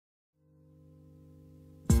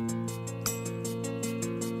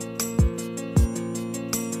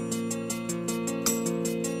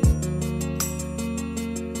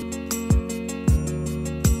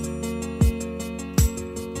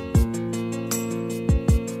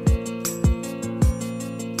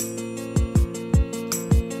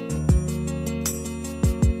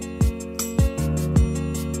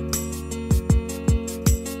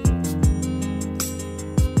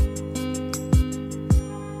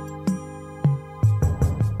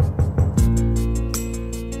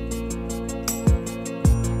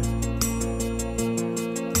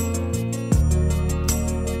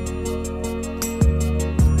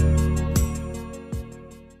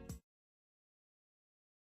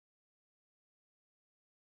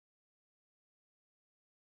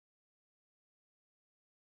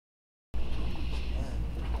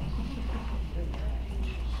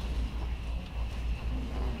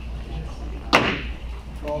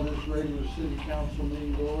regular city council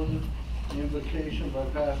meeting to order. Invocation by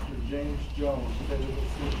Pastor James Jones, Taylorville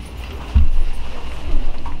City.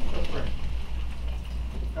 Let's pray.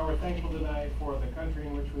 Now we're thankful tonight for the country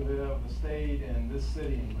in which we live, the state, and this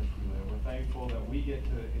city in which we live. We're thankful that we get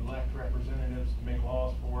to elect representatives to make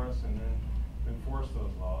laws for us and then to enforce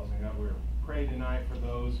those laws. And God, we're praying tonight for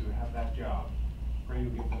those who have that job. Pray you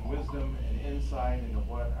give them wisdom and insight into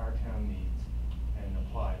what our town needs and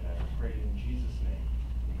apply that. I pray in Jesus'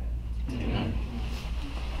 name. Amen.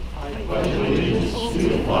 I pledge allegiance to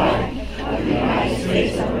the flag of the United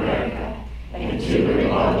States of America and to the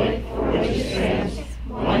republic for which it stands,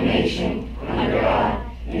 one nation, under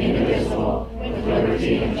God, indivisible, with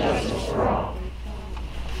liberty and justice for all.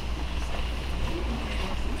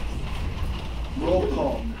 Roll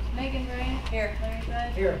call. Megan Bryant. Here. Larry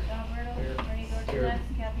Bud. Here. John Myrtle. Here. Bernie Dorchenez.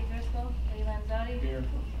 Kathy Driscoll. Lee Lanzotti. Here.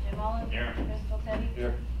 Jim Olive. Here. Crystal Teddy.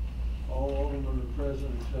 Here. All aldermen are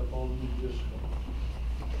present except Alderman Driscoll.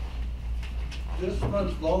 This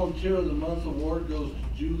month's Volunteer of the Month award goes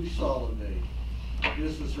to Julie Soliday.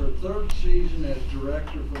 This is her third season as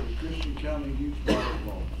director for the Christian County Youth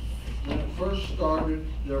Volleyball. When it first started,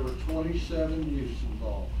 there were 27 youths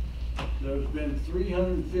involved. There's been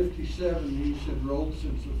 357 youths enrolled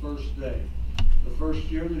since the first day. The first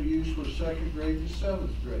year the youths were 2nd grade to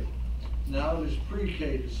 7th grade. Now it is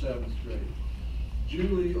pre-K to 7th grade.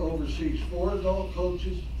 Julie oversees 4 adult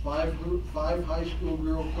coaches, 5 high school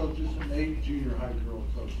girl coaches, and 8 junior high girl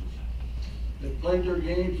coaches. They've played their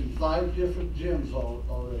games in 5 different gyms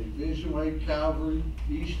already. Vision Way, Calvary,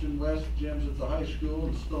 East and West gyms at the high school,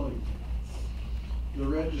 and Stonington. The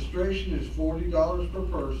registration is $40 per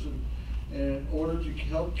person, and in order to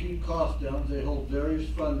help keep costs down, they hold various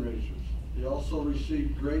fundraisers. They also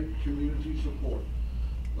receive great community support.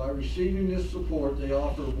 By receiving this support, they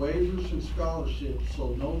offer waivers and scholarships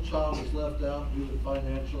so no child is left out due to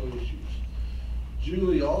financial issues.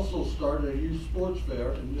 Julie also started a youth sports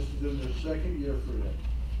fair, and this is in their 2nd year for them.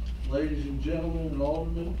 Ladies and gentlemen and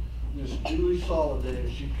aldermen, Miss Julie Soliday,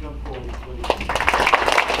 if she'd come forward, please.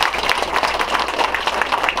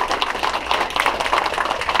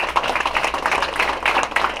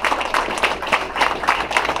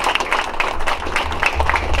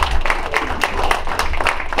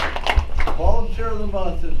 Volunteer of the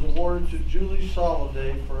Month is awarded to Julie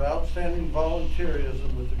Soliday for outstanding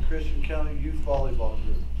volunteerism with the Christian County Youth Volleyball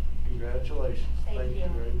Group. Congratulations. Thank you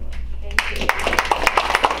very much. Thank you.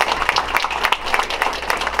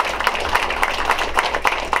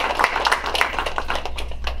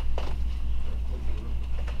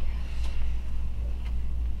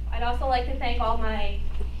 I'd also like to thank all my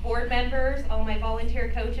board members, all my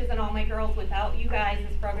volunteer coaches, and all my girls. Without you guys,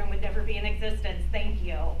 this program would never be in existence. Thank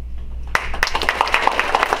you.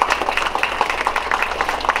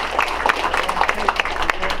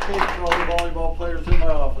 For all the volleyball players in my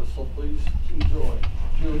office, so please enjoy.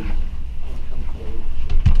 Julie, come forward.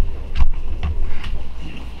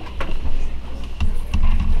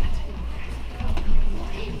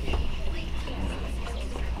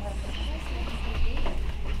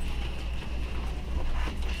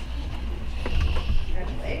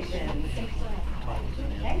 Congratulations.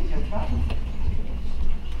 Thank you. No problem.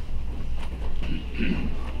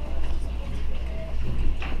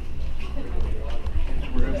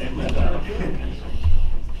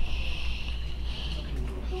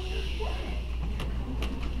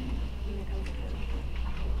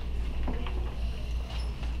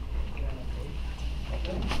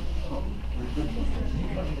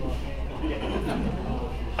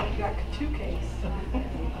 You got 2 cakes.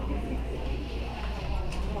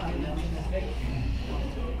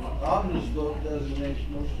 Omnibus vote designation,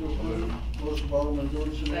 motion to approve. Motion by Alderman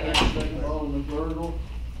Dorchenez, second by Alderman Bertle.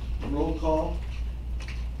 Roll call.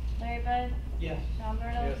 Larry Bud. Yes. John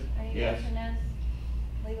Myrtle. Yes. Bernie Yes. Dorchenez.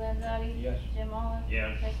 Lee Lanzotti. Yes. Jim Olive.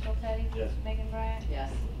 Yes. Crystal Teddy. Yes. Megan Bryant.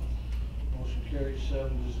 Yes. Motion carries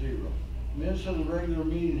 7-0. Minutes of the regular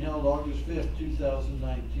meeting held August 5th,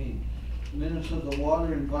 2019. Minutes of the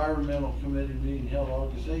Water Environmental Committee meeting held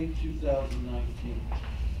August 8th, 2019.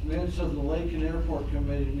 Minutes of the Lake and Airport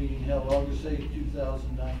Committee meeting held August 8th,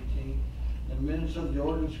 2019. And minutes of the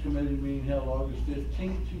Ordinance Committee meeting held August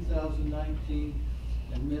 15th, 2019.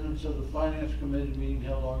 And minutes of the Finance Committee meeting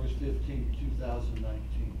held August 15th,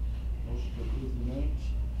 2019. Motion to approve the minutes.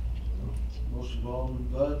 Motion by Alderman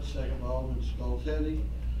Bud, second by Alderman Skoltedi.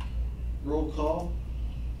 Roll call.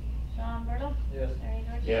 Sean Bertle. Yes. Bernie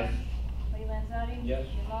Dorchenez. Yes. Lee Lanzotti. Yes.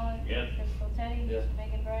 Jim Olive. Yes. Crystal Teddy. Yes.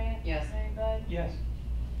 Megan Bryant. Yes. Larry Bud. Yes.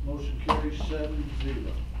 Motion carries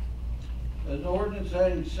 7-0. An ordinance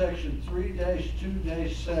adding section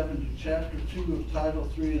 3-2-7 to chapter 2 of title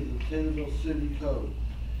 3 of the Taylorville City Code,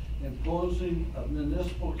 imposing a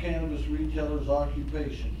municipal cannabis retailer's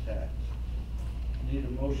occupation tax. Need a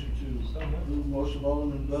motion to So moved. approve. Motion of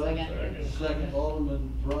Alderman Bud. Second. Second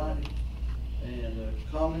Alderman Bryant. And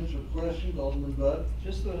comments or questions, Alderman Bud?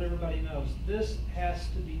 Just so that everybody knows, this has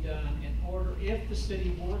to be done in order, if the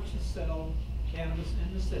city were to sell cannabis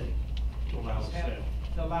in the city. To allow the sale.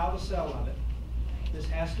 To allow the sale of it. This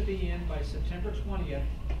has to be in by September 20th,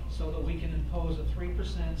 so that we can impose a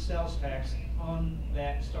 3% sales tax on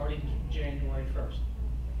that starting January 1st.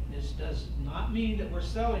 This does not mean that we're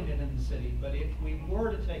selling it in the city, but if we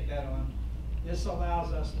were to take that on, this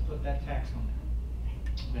allows us to put that tax on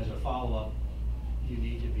there. As a follow-up, you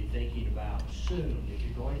need to be thinking about soon, if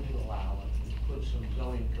you're going to allow it, to put some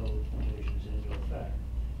zoning code provisions into effect.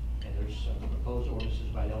 And there's some proposed ordinances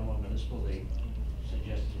by Illinois Municipal League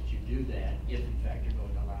suggesting that you do that if in fact you're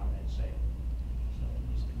going to allow that sale. So,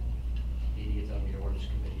 you need to get on your ordinance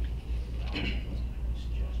committee.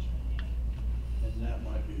 Suggestion. And that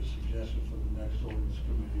might be a suggestion for the next ordinance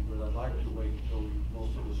committee, but I'd like to wait until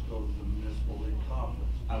most of us go to the municipal league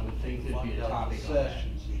conference. I would think there'd be a topic Find out the on that.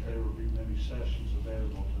 sessions, if there would be many sessions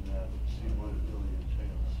available to that, and see what it really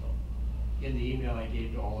entails, so. In the email I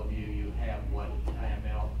gave to all of you, you have what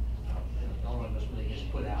IML, Illinois Municipal League has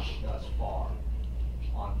put out thus far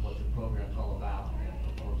on what the program's all about and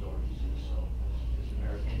proposed ordinances. So, as the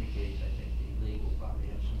mayor indicates, I think the league will probably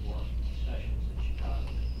have some more sessions in Chicago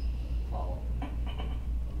to follow.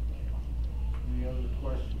 Any other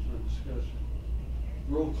questions or discussion?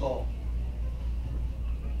 Roll call.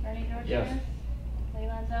 Bernie Dorchenez. Yes. Lee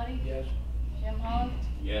Landzadi. Yes. Jim Holland.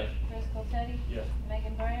 Yes. Chris Teddy. Yes.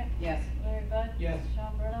 Megan Bryant. Yes. Larry Bud. Yes.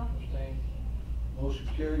 Sean Burdell. Abstain. Motion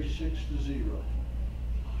carries 6-0.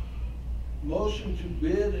 Motion to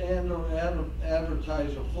bid and or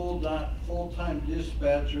advertise a full-time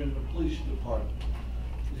dispatcher in the police department.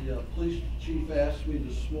 The police chief asked me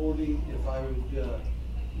this morning if I would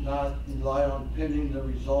not rely on pending the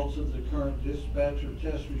results of the current dispatcher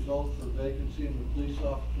test results for vacancy in the police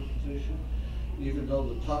officer position, even though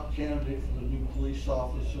the top candidate for the new police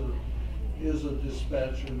officer is a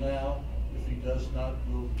dispatcher now. If he does not,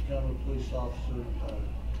 will become a police officer.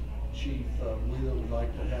 Chief Wheeler would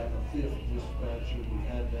like to have a 5th dispatcher. We've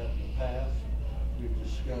had that in the past. We've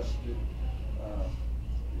discussed it. I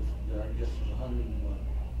guess it's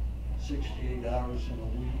 168 hours in a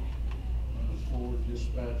week. There's 4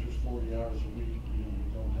 dispatchers, 40 hours a week. We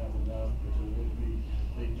don't have enough, but there will be,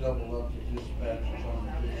 they double up the dispatchers on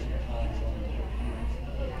the days and times on the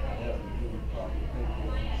weekends. I haven't given proper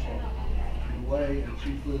paperwork. So, in a way, and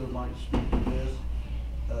Chief Wheeler might speak to this,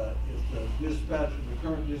 if the dispatcher, the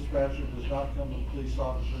current dispatcher does not come a police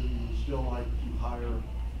officer, you would still like to hire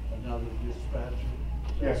another dispatcher?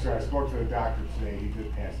 Yes, sir, I spoke to the doctor today, he did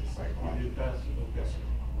pass the You psychological. did pass it? Okay. Yes, sir.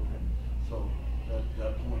 Okay. So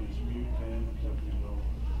that point is mute, and that we will,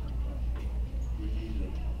 we need a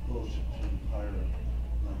motion to hire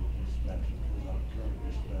another dispatcher, because our current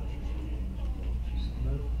dispatcher is leaving to go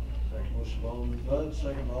to. Motion by Alderman Bud,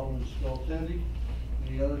 second by Alderman Teddy.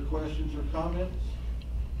 Any other questions or comments?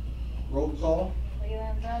 Roll call. Lee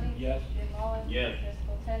Landzadi. Yes. Jim Holland. Yes. Chris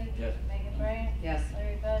Teddy. Yes. Megan Bryant. Yes.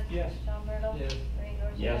 Larry Bud. Yes. Sean Burdell. Yes. Bernie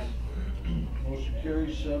Dorchenez. Yes. Motion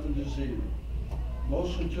carries 7-0.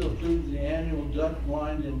 Motion to approve the annual duck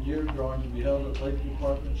blind and deer drawing to be held at Lake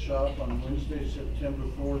Department Shop on Wednesday, September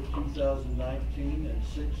 4th, 2019 at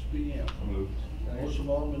 6 p.m. Moved. Motion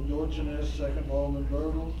by Alderman Dorchenez, second by Alderman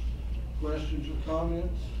Bertle. Questions or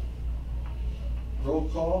comments? Roll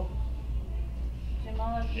call. Jim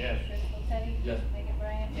Holland. Yes. Chris Teddy. Yes. Megan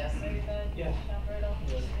Bryant. Yes. Larry Bud. Yes. Sean Burdell.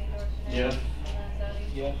 Yes. Bernie Dorchenez. Yes. Lee Landzadi.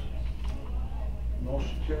 Yes.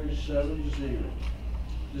 Motion carries 7-0.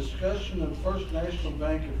 Discussion of First National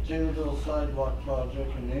Bank of Taylorville Sidewalk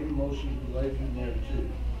Project and any motion relating thereto.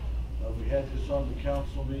 We had this on the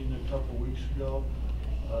council meeting a couple weeks ago.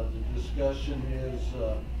 The discussion is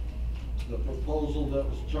the proposal that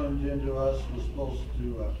was turned into us was supposed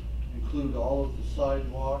to include all of the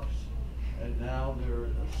sidewalks, and now there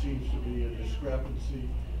seems to be a discrepancy.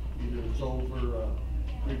 Either it's over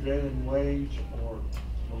prevailing wage or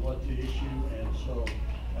what the issue, and so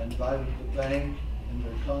I invited the bank and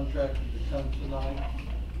their contractor to come tonight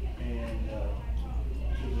and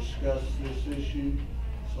to discuss this issue.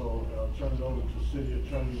 So I'll turn it over to City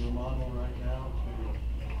Attorney Romano right now to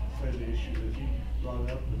say the issue that he brought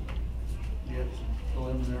up. He had some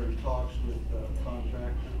preliminary talks with the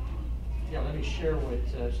contractor. Yeah, let me share what,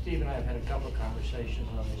 Steve and I have had a couple of conversations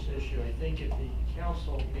on this issue. I think at the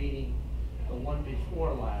council meeting, the one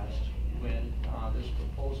before last, when this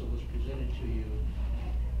proposal was presented to you,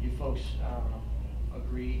 you folks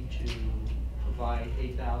agreed to provide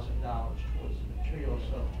 $8,000 towards the material.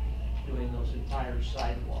 So doing those entire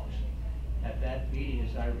sidewalks. At that meeting,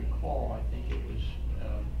 as I recall, I think it was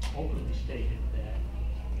openly stated that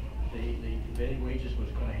the prevailing wages was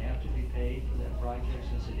going to have to be paid for that project,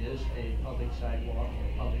 since it is a public sidewalk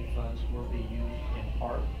and public funds will be used in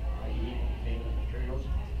part, i.e. payment of materials.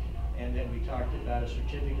 And then we talked about a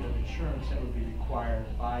certificate of insurance that would be required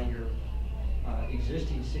by your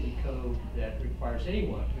existing city code that requires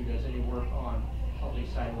anyone who does any work on public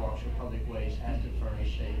sidewalks or public ways has to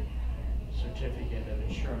furnish a certificate of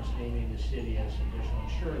insurance naming the city as additional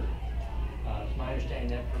insured. It's my understanding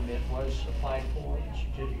that permit was applied for, the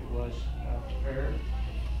certificate was prepared,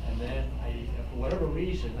 and then for whatever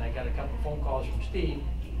reason, I got a couple of phone calls from Steve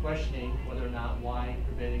questioning whether or not why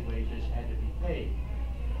prevailing wages had to be paid.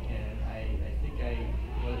 And I think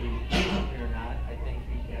whether he was here or not, I think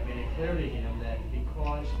I made it clear to him that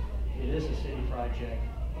because it is a city project,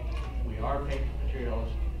 we are paying for materials.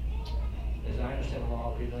 As I understand the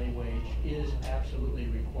law, prevailing wage is absolutely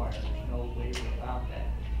required. There's no waiver about that.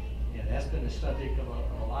 And that's been the subject of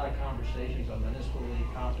a lot of conversations on municipal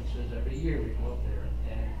league conferences. Every year we go up there,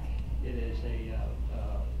 and it is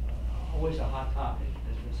always a hot topic.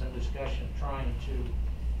 There's been some discussion trying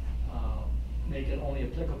to make it only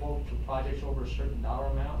applicable to projects over a certain dollar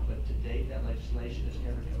amount, but to date that legislation has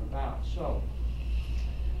never come about. So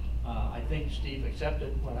I think Steve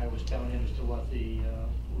accepted what I was telling him as to what the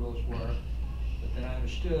rules were, but then I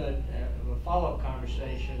understood a follow-up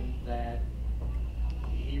conversation that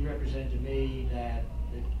he represented to me that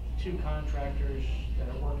the two contractors that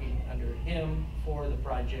are working under him for the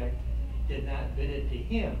project did not bid it to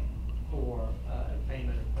him for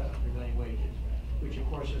payment of prevailing wages, which of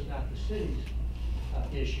course is not the city's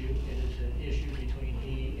issue. It is an issue between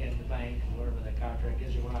he and the bank, whatever the contract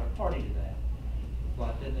is, and we're not a party to that.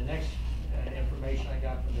 But then the next information I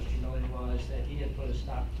got from Mr. Milling was that he had put a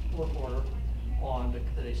stop work order on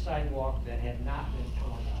the sidewalk that had not been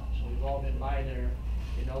torn up. So we've all been by there.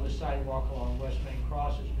 You know, the sidewalk along West Main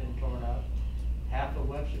Cross has been torn up. Half of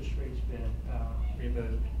Webster Street's been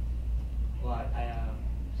removed. But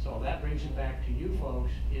so that brings it back to you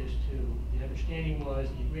folks, is to, the understanding was,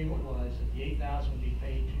 the agreement was that the $8,000 would be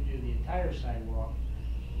paid to do the entire sidewalk.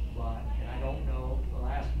 But, and I don't know, the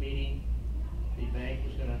last meeting, the bank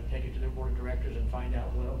was gonna take it to their board of directors and find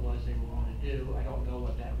out what it was they were going to do. I don't know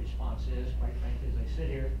what that response is, quite frankly, as I sit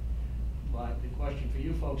here. But the question for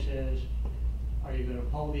you folks is, are you gonna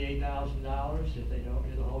pull the $8,000 if they don't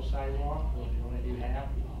do the whole sidewalk, or if you only do half?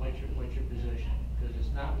 What's your position? Because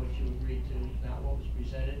it's not what you agreed to, it's not what was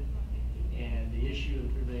presented, and the issue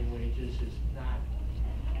of prevailing wages is not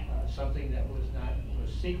something that was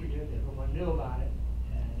secretive. Everyone knew about it,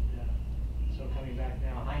 and so coming back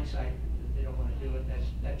now, hindsight, if they don't want to do it,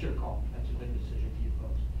 that's your call. That's a good decision for you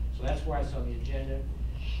folks. So that's why it's on the agenda.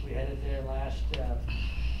 We had it there last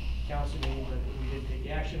council meeting, but we didn't take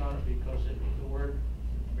action on it because the word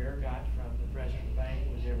the mayor got from the president of the bank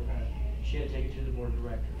was she had to take it to the board of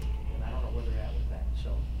directors, and I don't know where they're at with that.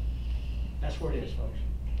 So that's where it is, folks.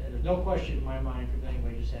 There's no question in my mind prevailing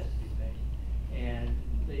wages has to be paid. And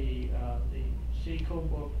the city code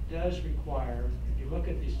book does require, if you look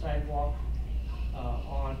at the sidewalk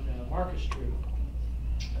on Market Street,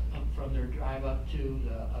 from their drive up to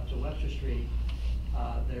Webster Street,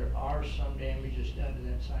 there are some damages done to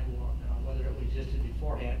that sidewalk. Now, whether it existed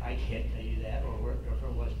beforehand, I can't tell you that, or if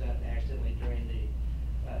it was done accidentally during the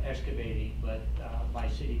excavating, but by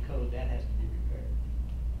city code, that has to be repaired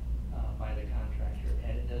by the contractor,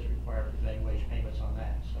 and it does require prevailing wage payments on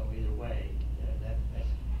that. So either way,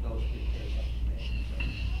 those repairs have to be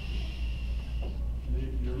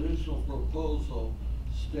made. The original proposal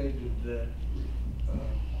stated that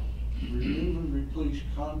remove and replace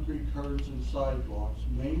concrete curbs and sidewalks,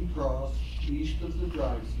 main cross east of the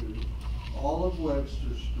drive-through, all of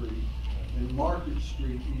Webster Street, and Market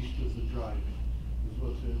Street east of the drive-in. Is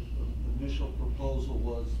what the initial proposal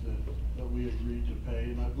was that we agreed to pay,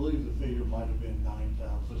 and I believe the figure might have been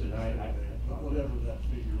 $9,000. Was it $9,000? But whatever that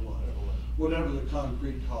figure was, whatever the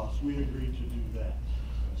concrete cost, we agreed to do that.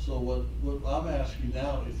 So what I'm asking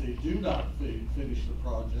now, if they do not finish the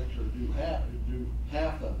project or do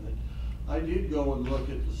half of it, I did go and look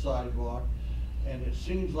at the sidewalk, and it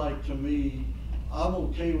seems like to me, I'm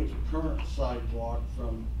okay with the current sidewalk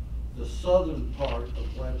from the southern part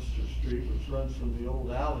of Webster Street, which runs from the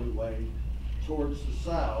old alleyway towards the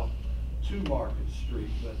south to Market Street.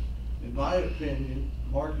 But in my opinion,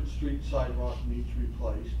 Market Street sidewalk needs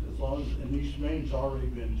replaced, as long as, and East Main's already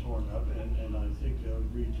been torn up, and I think they'll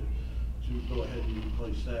agree to go ahead and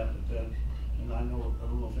replace that. But that, and I don't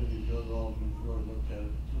know if any of the other aldermen really looked at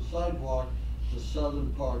it. The sidewalk, the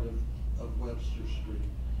southern part of Webster Street.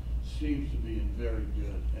 seems to be in very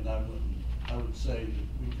good, and I would say that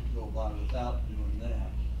we could go by without doing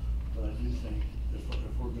that. But I do think if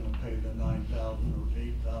we're gonna pay the $9,000 or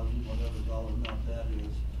 $8,000, whatever dollar amount that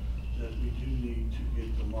is, that we do need to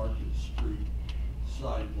get the Market Street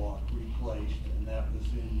sidewalk replaced, and that was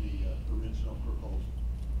in the original proposal.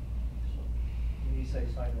 When you say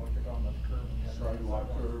sidewalk, you're talking about the curb and the Sidewalk,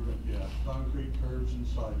 curb, and, yeah, concrete curbs and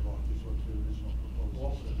sidewalk is what the original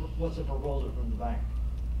proposal said. What's the proposal from the bank?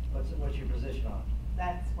 What's your position on it?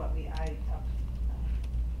 That's what I talked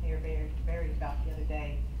to Mayor Barry about the other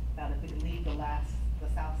day, about if we could leave the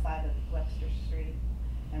south side of Webster Street,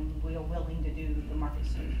 and we are willing to do the Market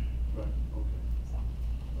Street, Right, okay. so.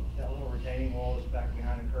 That little retaining wall is back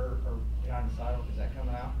behind the curb, or behind the sidewalk, is that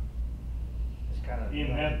coming out? It's kind of.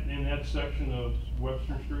 In that section of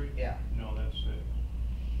Webster Street? Yeah. No, that's it.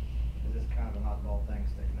 Cause it's kind of an oddball thing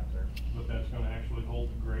sticking up there. But that's gonna actually hold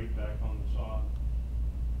the grade back on the sod.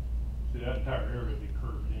 See, that entire area will be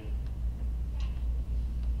curved in.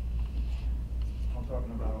 I'm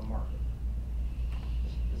talking about on Market.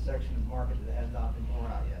 The section of Market that has not been tore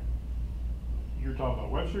out yet. You're talking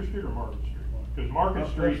about Webster Street or Market Street? Cause Market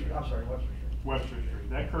Street. I'm sorry, Webster Street. Webster Street.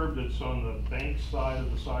 That curb that's on the bank side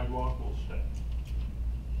of the sidewalk will stay.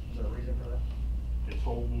 Is there a reason for that? It's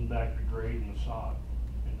holding back the grade and the sod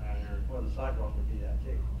in that area. Well, the sidewalk would do that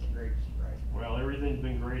too, the grades, right? Well, everything's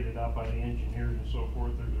been graded out by the engineers and so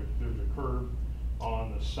forth. There's a curb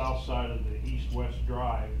on the south side of the east-west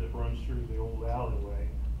drive that runs through the old alleyway.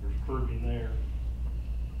 There's curbing there.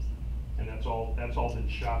 And that's all been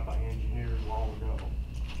shot by engineers a while ago.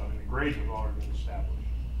 I mean, the grades have already been established.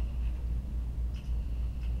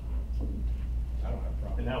 I don't have a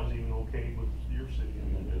problem. And that was even okay with your city.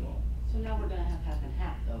 So now we're gonna have half and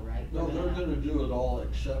half though, right? No, We're they're have- gonna do it all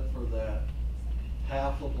except for that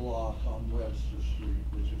half a block on Webster Street,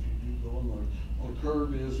 which if you do go and look, well, the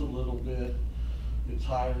curb is a little bit, it's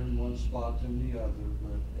higher in one spot than the other,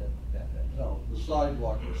 but, no, the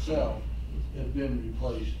sidewalk itself had been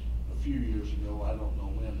replaced a few years ago, I don't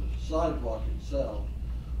know when, but the sidewalk itself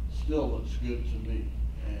still looks good to me,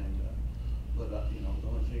 and, you know, the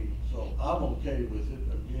only thing, so I'm okay with it,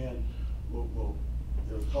 again, it'll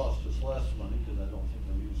cost us less money, because I don't think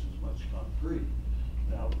they'll use as much concrete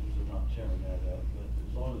now, because they're not tearing that up, but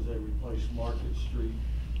as long as they replace Market Street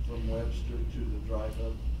from Webster to the drive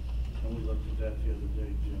up, and we looked at that the other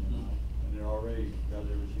day, Jim and I, and they're already got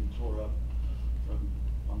everything tore up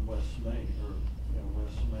on West Main, or,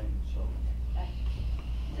 West Main, so.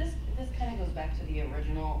 This kind of goes back to the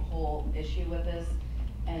original whole issue with this,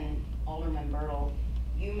 and Alderman Bertle,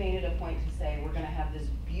 you made it a point to say, we're gonna have this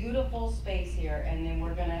beautiful space here, and then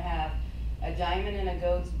we're gonna have a diamond in a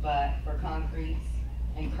goat's butt for concretes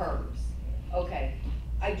and curbs. Okay,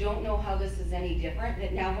 I don't know how this is any different,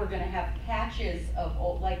 that now we're gonna have patches of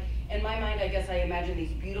old, like, in my mind, I guess I imagine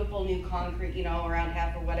these beautiful new concrete, around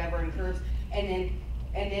half or whatever, and curbs, and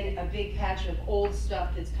then a big patch of old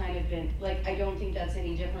stuff that's kind of been, like, I don't think that's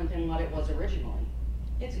any different than what it was originally.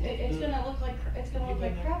 It's gonna look like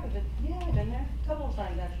crap if it, yeah, I've been there a couple of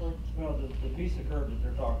times actually. Well, the piece of curb that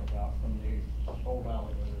they're talking about from the old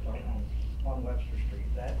alley where they're talking on Webster Street,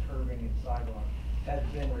 that curbing and sidewalk has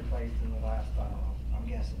been replaced in the last, I don't know, I'm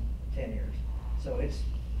guessing, 10 years. So it's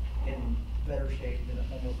in better shape than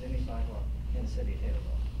almost any sidewalk in the city of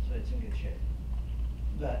Taylorville, so it's in good shape.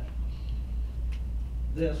 But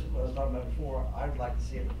this, what I was talking about before, I'd like to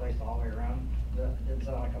see it replaced all the way around, but it doesn't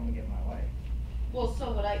sound like I'm gonna get my way. Well,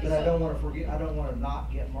 so what I. But I don't wanna forget, I don't wanna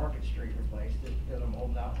not get Market Street replaced, just because I'm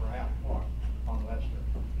holding out for half a block on Webster.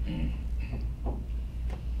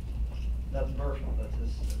 That's personal,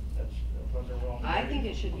 that's what they're willing to do. I think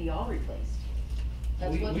it should be all replaced.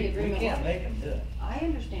 That's what the We agreement was. can't make them do it, I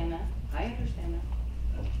understand that,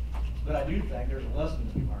 but I do think there's a lesson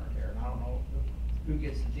to be learned there, and I don't know who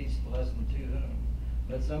gets to teach the lesson to whom.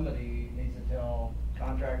 But somebody needs to tell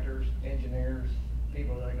contractors, engineers,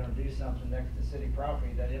 people that are gonna do something next to city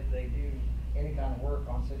property, that if they do any kind of work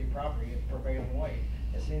on city property, it's prevailing wage.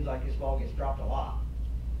 It seems like this ball gets dropped a lot.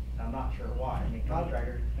 I'm not sure why. I mean,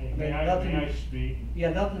 contractors. May I speak? Yeah,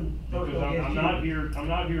 nothing Because personal against I'm you.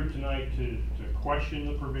 not here tonight to question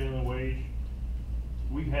the prevailing wage.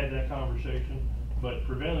 We've had that conversation, but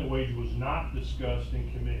prevailing wage was not discussed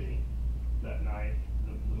in committee that night.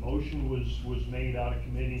 The motion was made out of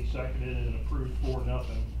committee, seconded and approved for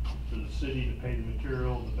nothing, for the city to pay the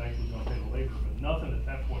material, the bank was gonna pay the labor, but nothing at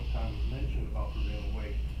that point in time was mentioned about prevailing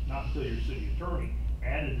wage, not until your city attorney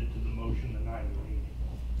added it to the motion the night of the meeting.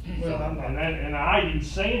 Well, And I didn't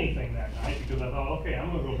say anything that night because I thought, okay,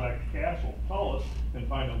 I'm gonna go back to Castle, Tullis, and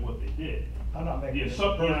find out what they did. I'm not making The this a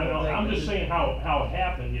assumption, personal thing, I'm but just saying how it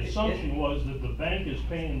happened. The assumption was that the bank is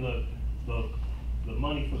paying the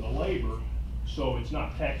money for the labor, so it's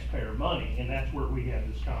not taxpayer money, and that's where we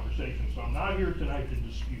had this conversation. So I'm not here tonight to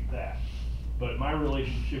dispute that. But my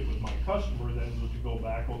relationship with my customer then was to go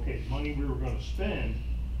back, okay, the money we were gonna spend,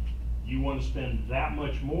 you wanna spend that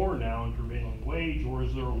much more now in prevailing wage, or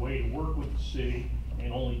is there a way to work with the city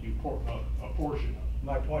and only do a portion of it?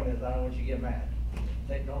 my point is, I don't want you to get mad.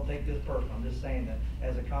 Don't take this personal, I'm just saying that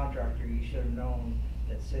as a contractor, you should have known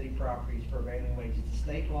that city property is prevailing wage. It's a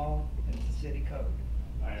state law and it's a city code.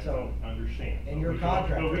 I So, understand. and But your we could-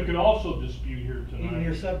 contractor- But we could also dispute here tonight. Even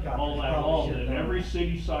your subcontractors All night probably long, should that know. every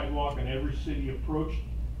city sidewalk and every city approach,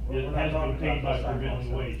 Well, it we're not has talking been paid about by the sidewalks, prevailing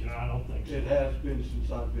so- wage, and I don't think so. It has been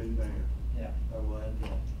since I've been mayor. Yeah. I will add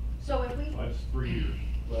that. So if we, That's 3 years.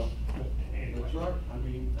 Well, Anyway. that's right, I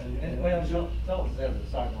mean, Well, tell us as a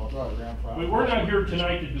sidewalk program. But we're not here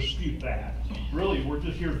tonight to dispute that. Really, we're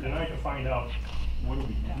just here tonight to find out, what do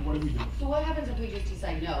we do? so what happens if we just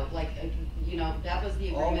decide no? Like, you know, that was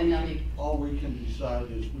the all agreement, now you, all we can decide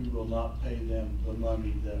is we will not pay them the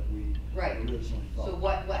money that we Right. originally thought. so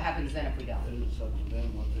what happens then if we don't? And it's up to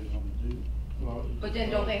them what they want to do. But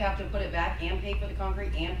then don't they have to put it back and pay for the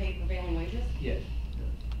concrete and pay prevailing wages? Yes.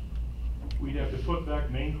 We'd have to put back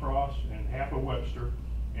Main Cross and half of Webster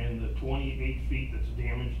and the 28 feet that's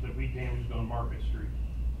damaged, that we damaged on Market Street.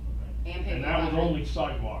 And pay for And the that was concrete? only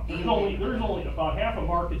sidewalk. There's And- only about half of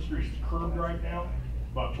Market Street is curbed right now,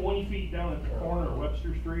 about 20 feet down at the corner of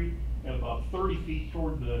Webster Street, and about 30 feet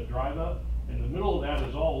toward the drive up. In the middle of that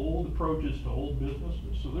is all old approaches to old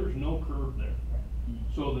businesses, so there's no curb there.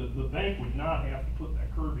 So the bank would not have to put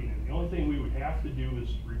that curbing in. The only thing we would have to do is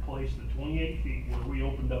replace the 28 feet where we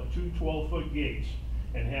opened up 2 12-foot gates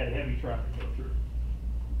and had heavy traffic go through.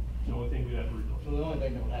 It's the only thing we'd have to replace. So the only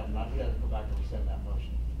thing that would happen, we have to go back and rescind that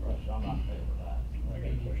motion, so I'm not in favor of that. I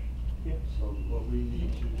got a question. Yeah. So what we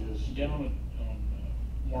need to is. Gentlemen, on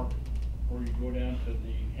Market, where you go down to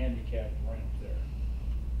the handicapped ramp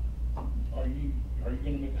there, are you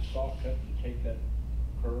gonna make a saw cut to take that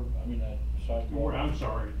curb, that sidewalk? I'm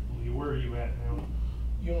sorry, Lee, where are you at now?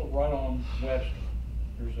 You know, right on Webster,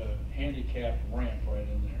 there's a handicapped ramp right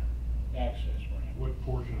in there, access ramp. What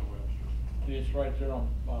portion of Webster? It's right there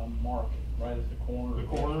on Market, right at the corner. The of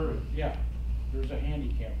corner? Webster. Yeah, there's a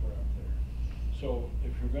handicap ramp there. So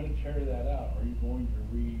if you're gonna tear that out, are you going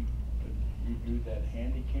to redo that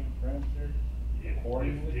handicap ramp there?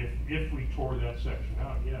 Accordingly? If we tore that section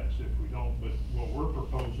out, yes. If we don't, but what we're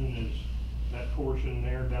proposing is that portion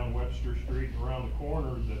there down Webster Street and around the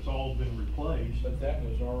corner, that's all been replaced. But that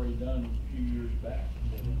was already done a few years back.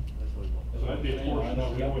 So that'd be a portion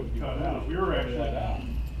that we wouldn't cut out. We were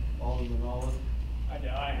actually. Alderman Olive?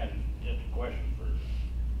 I had just a question for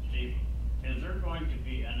Steve. Is there going to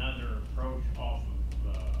be another approach off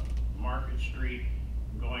of Market Street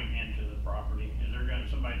going into the property? Is there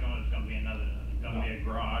somebody going, it's gonna be a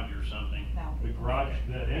garage or something? No. The garage,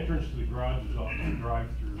 that entrance to the garage is off the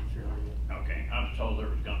drive-through area. Okay, I was told there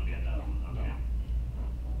was gonna be another one, okay.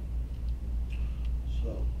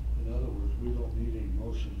 So, in other words, we don't need any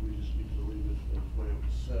motions, we just need to leave it the way it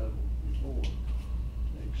was settled before.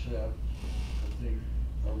 Except, I think,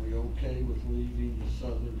 are we okay with leaving the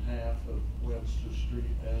southern half of Webster Street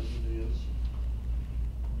as it is?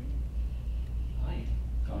 I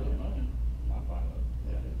I'm fine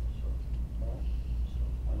with it.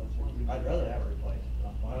 I don't think we need. I'd rather have it replaced.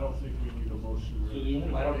 I don't think we need a motion. So the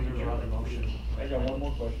only. I don't think there's another motion. I got one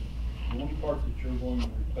more question. The only part that you're going to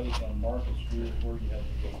replace on Market Street is where you have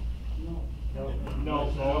the gate. No,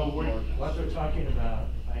 What they're talking about,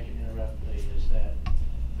 if I can interrupt, Lee, is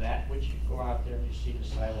that which you go out there and you see the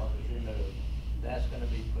sidewalk is removed, that's gonna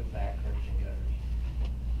be put back curbs and gutters.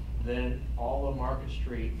 Then all of Market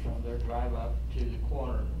Street from their drive up to the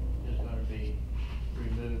corner is gonna be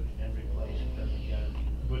removed and replaced with curbs and gutters.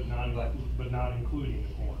 But not including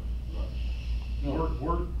the corner.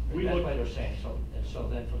 We That's look. what they're saying, so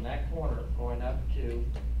then from that corner, going up to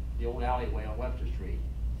the old alleyway on Webster Street,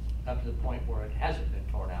 up to the point where it hasn't been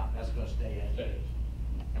torn out, that's gonna stay in,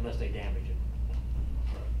 unless they damage it.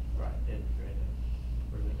 Right, and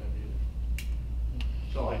where they're gonna do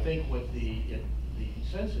that. So I think what the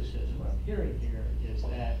consensus is, what I'm hearing here, is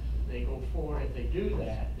that they go forward, if they do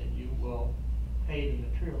that, then you will pay the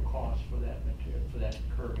material costs for that material, for that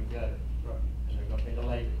curb and gutter. Right. And they're gonna pay the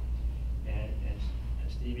labor. And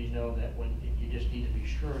Stevie know that you just need to be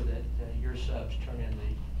sure that your subs turn in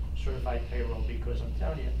the certified payroll, because I'm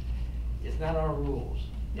telling you, it's not our rules.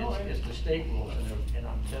 No, It's the state rules, and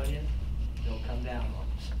I'm telling you, they'll come come down on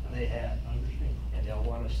us. They have. I understand. And they'll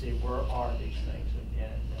want to see where are these things,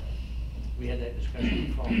 and we had that discussion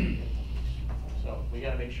before. So we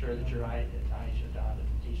gotta make sure that your I's are dotted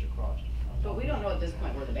and T's are crossed. But we don't know at this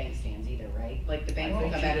point where the bank stands either, right? Like, the bank will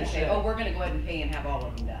think come she back and just say, said- oh, we're gonna go ahead and pay and have all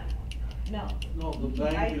of them done. No. No, the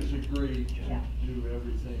bank has agreed to Yeah. do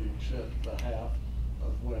everything except the half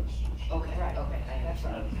of Webster. Okay, Right. okay, I That's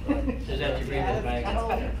understand. right. Does that agree with the bank? That's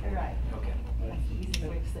better, right. Okay. That's the easiest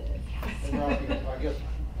way to say it. And Rocky, I guess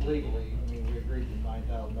legally, I mean, we agreed to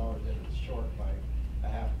 $9,000 that it's short by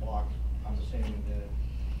a half block. I'm assuming that.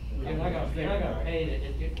 You're not gonna pay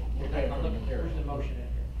it, we're not gonna look, where's the motion at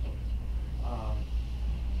here?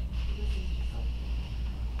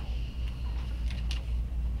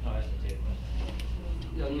 No, that's the table.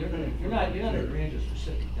 You know, you're not agreeing to a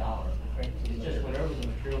specific dollar. It's just whatever the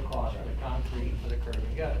material cost for the concrete, for the curb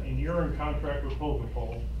and gutter. And you're in contract with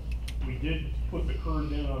Municipal. We did put the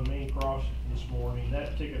curb in on Main Cross this morning.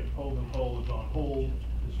 That ticket at Municipal is on hold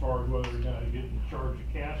as far as whether you're gonna get in charge of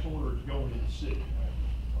Castle or it's going to the city.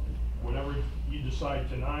 Whatever you decide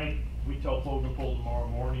tonight, we tell Municipal tomorrow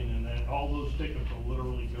morning, and then all those tickets will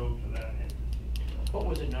literally go to that entity. What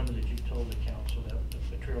was the number that you told the council that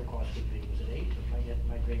the material cost would be? Was it 8 or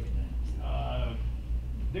am I dreaming that?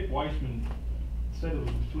 Dick Weissman said it was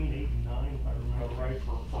between 8 and 9, if I remember right,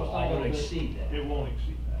 for So it's not all gonna of it. exceed that? It won't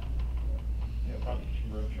exceed that. Yeah, probably she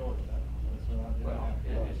wrote short of that. That's what I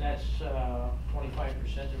did. Well, if that's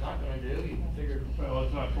 25% they're not gonna do, you can figure, Well,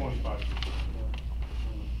 it's not 25%.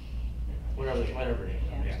 whatever it is.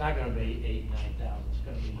 I mean, it's not gonna be 8, 9,000, it's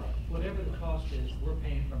gonna be. Whatever the cost is, we're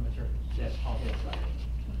paying for materials. That's all that's right.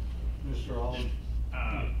 Mr. Olive?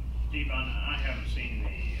 Steve, I haven't seen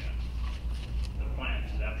the plans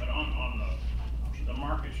to that, but on the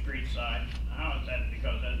Market Street side, how is that,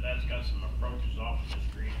 because that's got some approaches off the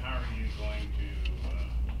street, how are you going to,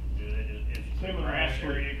 do it? Is the Tim and I grass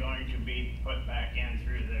actually- area going to be put back in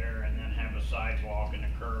through there and then have a sidewalk and a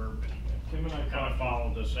curb Tim and I and kind talked- of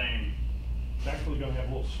follow the same? It's actually gonna have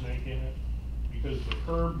a little snake in it, because the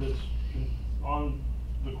curb that's on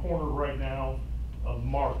the corner right now of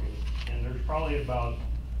Market, and there's probably about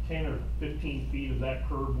 10 or 15 feet of that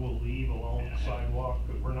curb will leave along the sidewalk,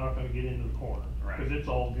 because we're not gonna get into the corner, Right. because it's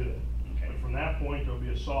all good. Okay. But from that point, there'll be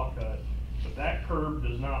a saw cut, but that curb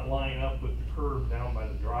does not line up with the curb down by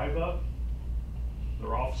the drive up.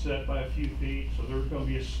 They're offset by a few feet, so there's gonna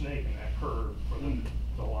be a snake in that curb for them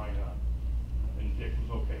to line up. And Dick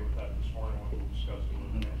was okay with that this morning when we discussed it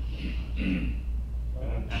with him.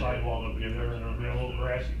 And then the sidewalk will be there, and there'll be a little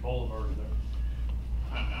grassy boulevard there.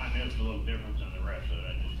 I know it's a little different than the rest of it,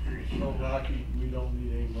 I'm just curious. So Rocky, we don't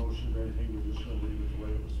need any motion or anything, we're just gonna leave it the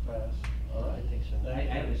way it was passed? All right. I think so. I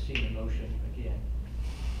haven't seen the motion again.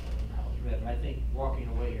 I don't know how it's read, but I think walking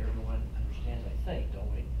away here, everyone understands, I think, don't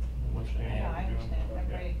we? What's gonna Yeah, I happen. understand,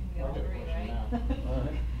 everybody, we all I've got a agree, question right?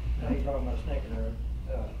 now. Now you're talking about a snake in the road.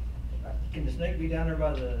 Can the snake be down there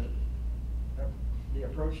by the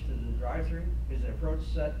approach to the drive-through? Is the approach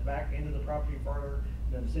set back into the property farther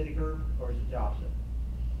than the city curb, or is it the opposite?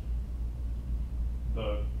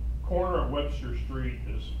 The corner of Webster Street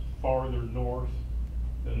is farther north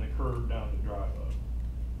than the curve down the drive up.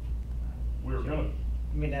 We're gonna,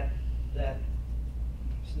 I mean, that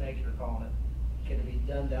snake you're calling it, can it be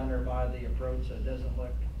done down there by the approach so it doesn't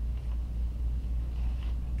look?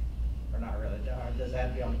 Or not really, or does it have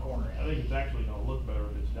to be on the corner I end? think it's actually gonna look better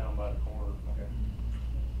if it's down by the corner. Okay.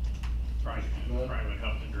 Probably would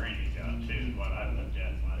help the drainage out too, what I looked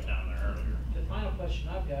at when I was down there earlier. The final question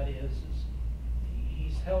I've got is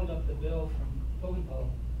he's held up the bill from Municipal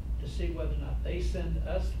to see whether or not they send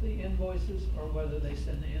us the invoices or whether they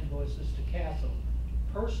send the invoices to Castle.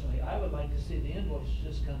 Personally, I would like to see the invoices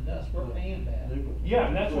just come to us, we're paying that. Yeah,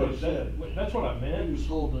 and that's what I He meant, was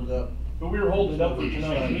holding it up. but we were holding it up for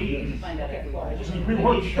tonight's meeting. Find out if we are. We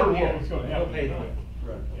weren't sure what was gonna happen. They'll pay them.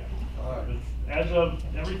 Right. Yeah. All right. As of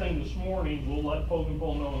everything this morning, we'll let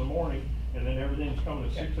Municipal know in the morning, and then everything's coming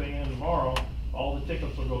at 6 AM tomorrow, all the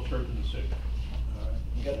tickets will go straight to the city.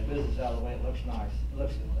 You got the business out of the way, it looks nice. It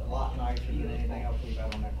looks a lot nicer than anything else we've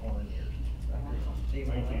had on that corner in years.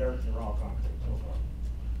 Even with the dirt and the raw concrete so far.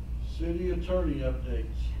 City attorney updates.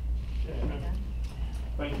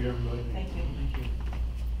 Thank you, everybody. Thank you.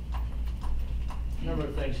 Number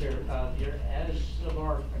of things here, as of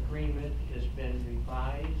our agreement has been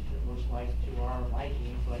revised, it looks like to our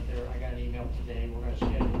liking, but I got an email today, we're gonna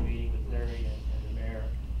schedule a meeting with Larry and the mayor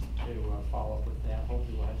to follow up with that.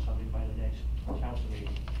 Hopefully we'll have something by the next council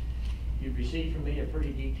meeting. You've received from me a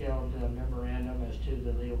pretty detailed memorandum as to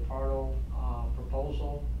the Leopardo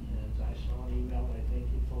proposal, and I saw an email, but I think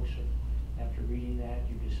you folks, after reading that,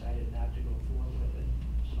 you decided not to go forward with it.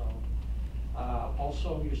 So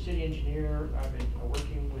Also, your city engineer, I've been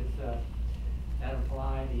working with Adam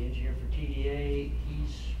Fly, the engineer for TDA.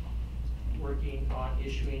 He's working on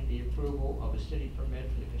issuing the approval of a city permit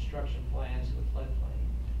for the construction plans of the floodplain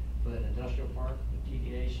for that industrial park with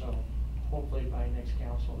TDA. So hopefully by next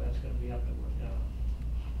council, that's going to be up and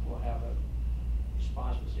we'll have a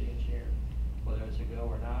response from the city engineer, whether it's a go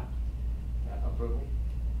or not, approval.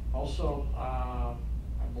 Also, I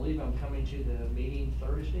believe I'm coming to the meeting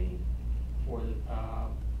Thursday for the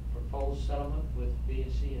proposed settlement with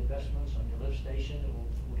B&C Investments on your lift station, and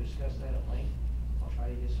we'll discuss that at length. I'll try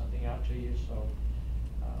to get something out to you, so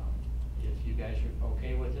if you guys are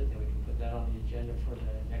okay with it, then we can put that on the agenda for the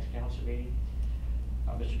next council meeting.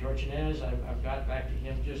 Mr. Dorchenez, I've got back to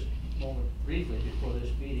him just briefly before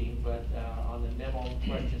this meeting, but on the memo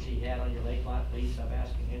questions he had on your lake lot lease, I'm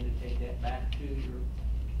asking him to take that back to your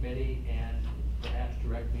committee and perhaps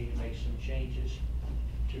direct me to make some changes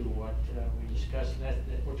to what we discussed. That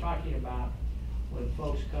we're talking about when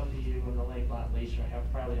folks come to you on the lake lot lease or have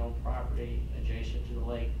privately owned property adjacent to the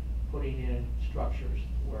lake, putting in structures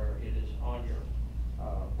where it is on your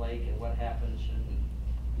lake, and what happens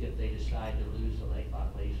if they decide to lose the lake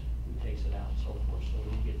lot lease, who takes it out and so forth, so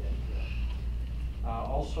we can get that addressed.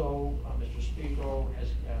 Also, Mr. Spiegel has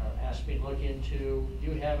asked me to look into,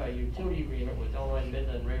 you have a utility agreement with Illinois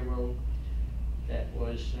Midland Railroad that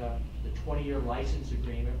was the 20-year license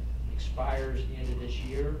agreement, expires the end of this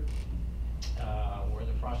year. We're in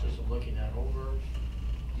the process of looking that over.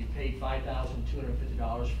 You paid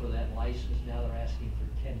 $5,250 for that license, now they're asking for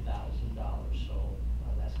 $10,000, so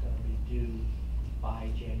that's going to be due by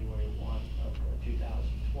January 1 of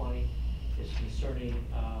 2020. It's concerning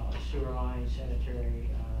a sewer line, sanitary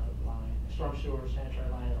line, storm sewer, sanitary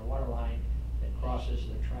line, or water line that crosses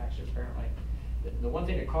the tracks apparently. The one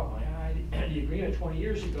thing that caught my eye, the agreement 20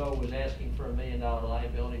 years ago was asking for $1 million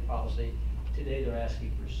liability policy. Today they're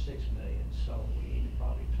asking for $6 million, so we need to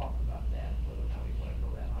probably talk about that, whether or not we want to go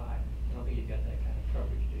that high. I don't think you've got that kind of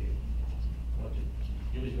coverage, do you?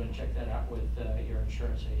 Julie's going to check that out with your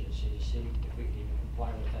insurance agency to see if we can even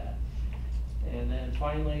comply with that. And then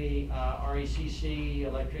finally, RECC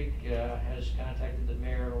Electric has contacted the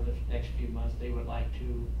mayor over the next few months. They would like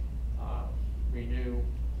to renew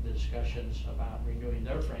the discussions about renewing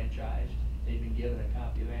their franchise. They've been given a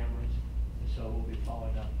copy of Ameren's, and so we'll be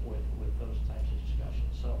following up with those types of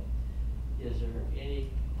discussions. So is there any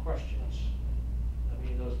questions of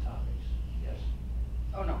any of those topics? Yes?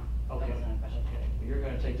 Oh, no. Okay. That wasn't a question. Okay. Well, you're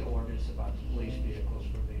going to take the ordinance about the police vehicles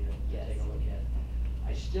for me to take a look at.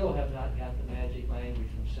 I still have not got the magic language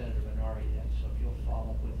from Senator Menard yet, so if you'll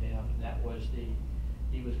follow up with him. That was he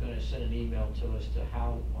was going to send an email to us to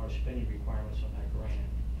how our spending requirements on that grant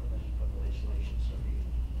for the legislation, so if you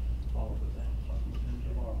follow up with that.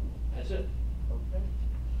 Tomorrow. That's it. Okay.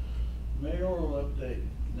 Mayoral update.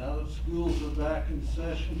 Now that schools are back in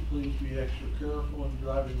session, please be extra careful when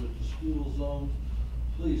driving with the school zones.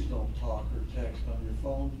 Please don't talk or text on your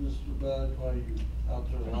phones, Mr. Bud, while you're out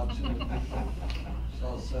there watching the people.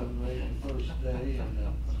 Saw 7 or 8 the first day, and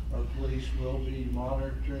our police will be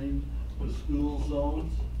monitoring the school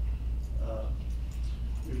zones.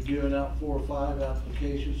 We've given out 4 or 5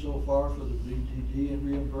 applications so far for the BTD and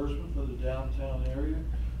reimbursement for the downtown area.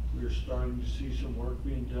 We're starting to see some work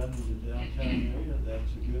being done in the downtown area.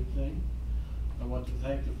 That's a good thing. I want to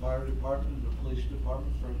thank the fire department and the police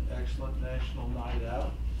department for an excellent national night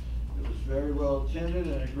out. It was very well attended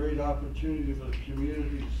and a great opportunity for the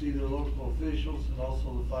community to see their local officials and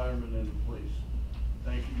also the firemen and the police.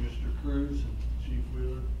 Thank you, Mr. Cruz and Chief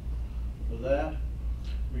Wheeler, for that.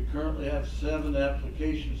 We currently have 7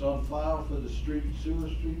 applications on file for the street and sewer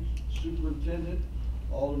street superintendent.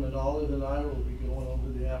 Alderman Olive and I will be going over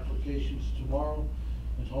the applications tomorrow,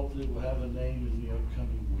 and hopefully we'll have a name in the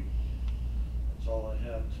upcoming week. That's all I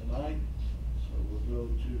have tonight. So we'll go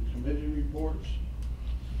to committee reports.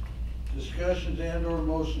 Discussions and or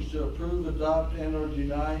motions to approve, adopt and or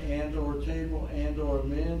deny and or table and or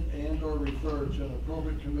amend and or refer to an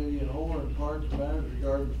appropriate committee in whole or in part to matters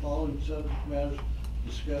regarding the following subject matters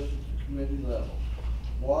discussed at the committee level.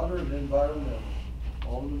 Water and environmental.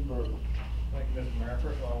 Alderman Bertle. Thank you, Mr. Mayor.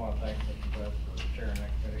 First of all, I want to thank Mr. Bud for chairing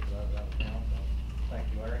that committee because I was out of town, so thank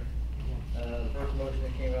you, Larry. The first motion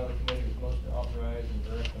that came out of the committee was motion to authorize and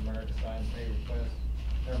direct the mayor to sign pay request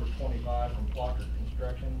number 25 from Blocker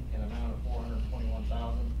Construction in amount of $421,162.59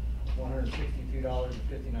 for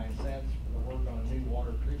the work on a new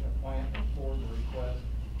water treatment plant and forward the request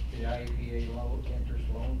to the IEPA low interest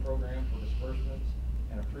loan program for disbursements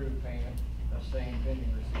and approved payment of same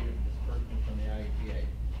pending receipt of disbursement from the IEPA.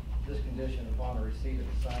 This condition upon the receipt of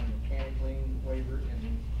the signed mechanic lien waiver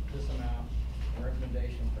in this amount and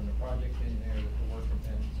recommendation from the project engineer that the work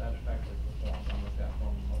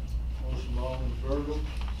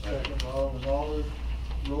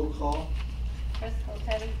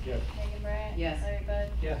Yes. Larry Bud.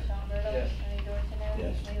 Yes. Sean Burdell. Yes. Bernie Dorchenez.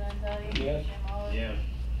 Yes. Lee Landzadi. Yes. Jim Olive. Yes.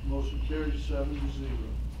 Motion carries 7-0.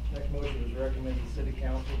 Next motion was recommend the city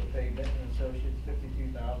council to pay Benton and Associates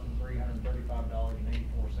 $52,335.84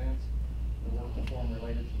 for work performed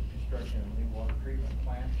related to the construction of the new water treatment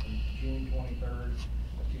plant from June 23rd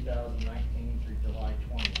of 2019 through July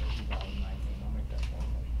 20th of 2019. I'll make that one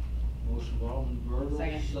motion. Motion by Alderman Bertle.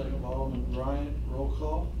 Second. By Alderman Bryant. Roll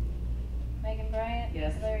call. Megan Bryant.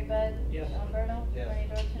 Yes. Larry Bud. Yes. Sean Burdell. Yes. Bernie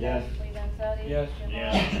Dorchenez. Yes. Lee Landzadi. Yes. Jim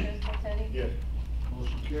Yes. Olive. Chris Popetti. Yes.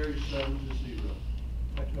 Motion carries 7-0.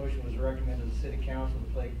 Next motion was recommended the city council to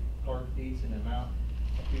pay Clark Dietz an amount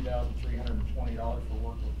of $2,320 for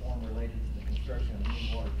work performed related to the construction of the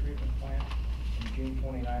new water treatment plant from June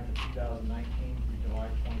 29th of 2019 through July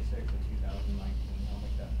 26th of 2019. I'll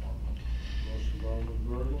make that one motion. Motion by Alderman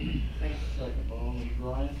Bertle. Second by Alderman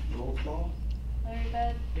Bryant. Roll call. Larry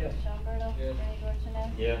Bud. Yes. Sean Burdell. Yes. Bernie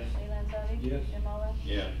Dorchenez. Yes. Lee Landzadi. Yes. Jim Olive.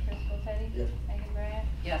 Yes. Chris Popetti. Yes. Megan Bryant.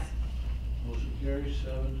 Yes. Motion carries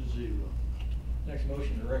 7-0. Next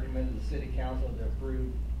motion to recommend to the city council to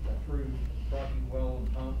approve Rocky Well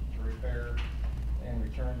and Pump to repair and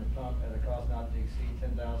return the pump at a cost not to exceed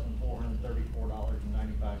 $10,434.95.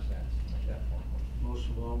 Make that one motion.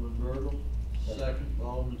 Motion by Alderman Bertle. Second by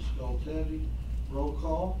Alderman Skoltedi. Roll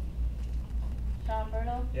call. Sean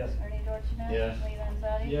Burdell. Yes. Bernie Dorchenez. Yes. Lee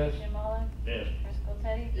Landzadi. Yes. Jim Olive. Yes. Chris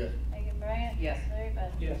Popetti. Yes. Megan Bryant. Yes. Larry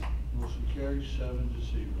Bud. Yes. Motion carries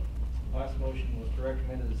 7-0. Last motion was to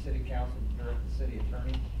recommend to the city council to direct the city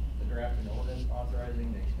attorney to draft an ordinance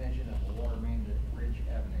authorizing the extension of the water main to Ridge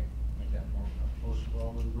Avenue. Make that one motion. Motion by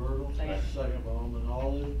Alderman Bertle. Second. Second by Alderman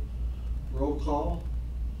Olive. Roll call.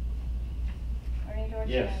 Bernie Dorchenez.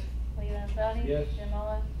 Yes. Lee Landzadi. Yes. Jim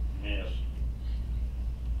Olive. Yes.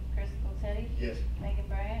 Chris Popetti. Yes. Megan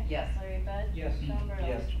Bryant. Yes. Larry Bud. Yes. Sean Burdell.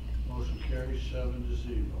 Yes. Motion carries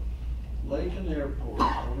 7-0. Lake Airport,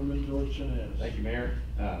 Alderman Dorchenez. Thank you, Mayor.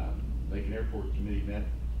 Lincoln Airport Committee met,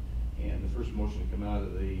 and the first motion to come out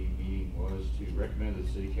of the meeting was to recommend to the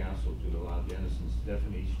city council to allow Dennis and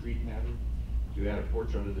Stephanie Street Matter to add a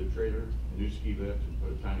porch under their trailer, a new ski lift, and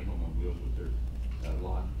put a tiny home on wheels with their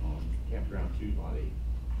lot on Campground 2, Lot 8.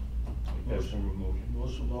 Make that form of motion.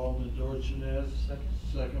 Motion by Alderman Dorchenez. Second.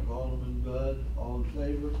 Second by Alderman Bud. All in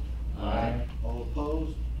favor? Aye. All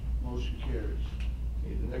opposed? Motion carries.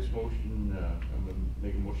 Okay, the next motion, I'm gonna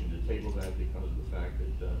make a motion to table that because of the fact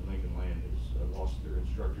that Lincoln Land has lost their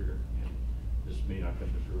instructor, and this may not come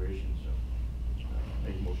to fruition, so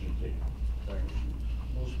make a motion to table.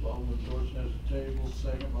 Motion by Alderman Dorchenez to table,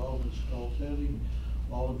 second by Alderman Skoltedi.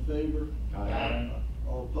 All in favor? Aye.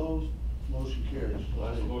 All opposed? Motion carries. The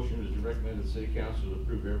last motion is to recommend the city council to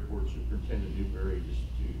approve airport superintendent Newberry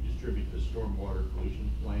to distribute the stormwater pollution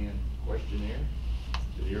plan questionnaire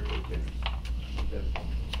to the airport tenants.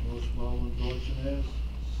 Motion by Alderman Dorchenez,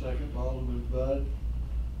 second by Alderman Bud.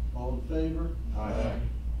 All in favor? Aye.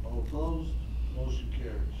 All opposed? Motion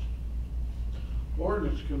carries.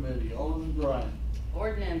 Ordinance Committee, Alderman Bryant.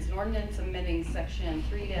 Ordinance, an ordinance amending section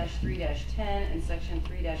 3-3-10 and section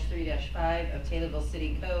 3-3-5 of Taylorville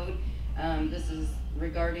City Code. This is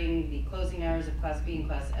regarding the closing hours of Class B and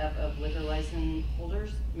Class F of liquor license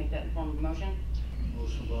holders. Make that in form of a motion.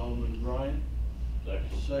 Motion by Alderman Bryant.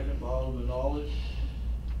 Second by Alderman Olive.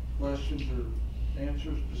 Questions or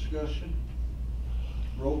answers, discussion?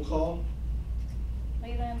 Roll call.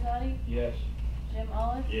 Lee Landzadi. Yes. Jim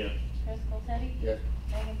Olive. Yes. Chris Popetti. Yes.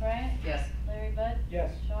 Megan Bryant. Yes. Larry Bud.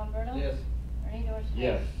 Yes. Sean Burdell. Yes. Bernie Dorchenez.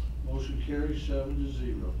 Yes. Motion carries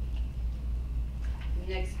 7-0.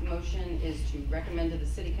 Next motion is to recommend to the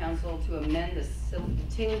city council to amend the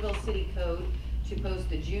Taylorville City Code to post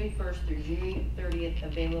the June 1st through June 30th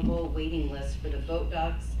available waiting list for the boat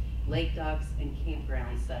docks, lake docks, and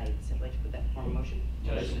campground sites. I'd like to put that in form of motion.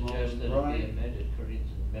 I Motion by suggest that it Alderman be Bryant. amended according to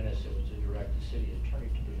the minutes, it was to direct the city attorney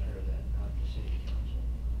to prepare that, not the city council.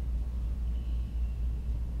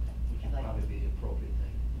 Which would probably be the appropriate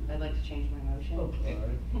thing. I'd like to change my motion. Okay.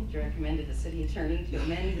 To recommend to the city attorney to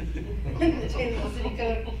amend the Taylorville City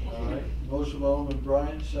Code. All right. Motion by Alderman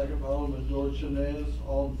Bryant, second by Alderman Dorchenez.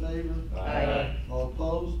 All in favor? Aye. All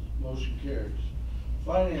opposed? Motion carries.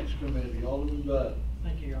 Finance Committee, Alderman Bud.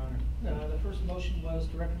 Thank you, Your Honor. The first motion was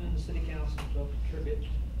to recommend the city council to contribute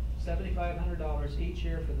 $7,500 each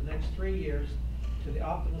year for the next 3 years to the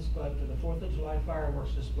Optimus Club for the 4th of July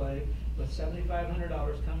fireworks display, with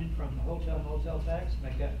 $7,500 coming from the hotel motel tax.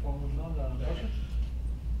 Make that form of motion.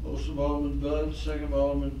 Motion by Alderman Bud, second by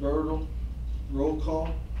Alderman Bertle. Roll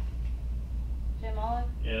call. Jim Olive.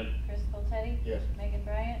 Yes. Chris Popetti. Yes. Megan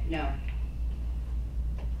Bryant. No.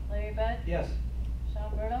 Larry Bud. Yes.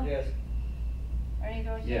 Sean Burdell. Yes. Bernie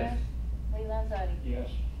Dorchenez. Yes. Lee Landzadi. Yes.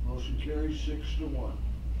 Motion carries 6-1.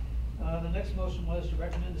 The next motion was to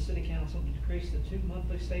recommend the city council to decrease the 2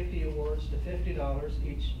 monthly safety awards to $50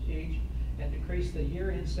 each, and decrease the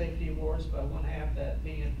year-end safety awards by 1/2, that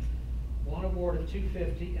being 1 award of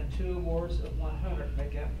 $250 and 2 awards of $100.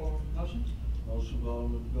 Make that form of motion. Motion by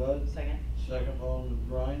Alderman Bud. Second. Second by Alderman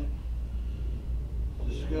Bryant.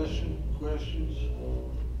 Discussion, questions,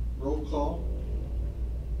 roll call.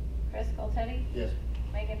 Chris Coltetti? Yes.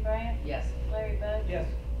 Megan Bryant? Yes. Larry Bud? Yes.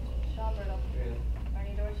 Sean Burdell? Yes.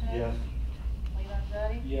 Bernie Dorchenez? Yes. Lee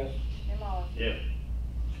Landzadi? Yes. Jim Olive? Yes.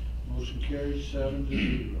 Motion carries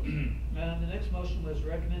 7-0. The next motion was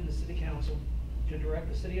recommend the city council to direct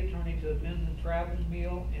the city attorney to amend the travel,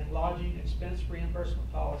 meal, and lodging expense reimbursement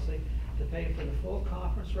policy to pay for the full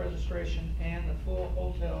conference registration and the full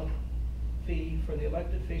hotel fee for the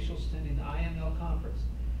elected officials attending the IML conference.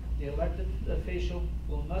 The elected official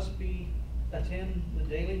must attend the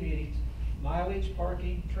daily meetings. Mileage,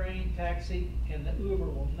 parking, train, taxi, and the Uber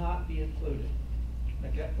will not be included.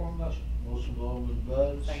 Make that form of motion. Motion by Alderman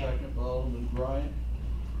Bud, second by Alderman Bryant.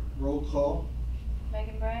 Roll call.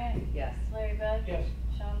 Megan Bryant? Yes. Larry Bud? Yes.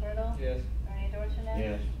 Sean Burdell? Yes. Bernie Dorchenez?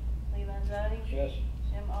 Yes. Lee Landzadi? Yes.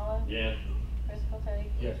 Jim Olive? Yes. Chris Coltetti?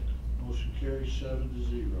 Yes. Motion carries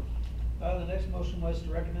 7-0. The next motion was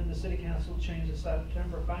to recommend the city council change the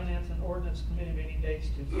September Finance and Ordinance Committee meeting dates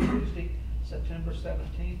to Tuesday, September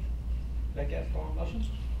 17th. Make that form of motion.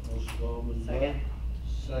 Motion by Alderman Bud. Second.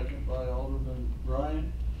 Second by Alderman Bryant.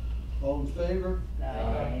 All in favor?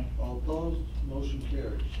 Aye. All opposed? Motion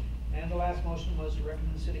carries. And the last motion was to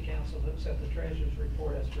recommend the city council to accept the treasurer's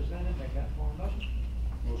report as presented. Make that form of motion.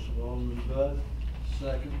 Motion by Alderman Bud,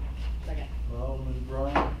 second Second. by Alderman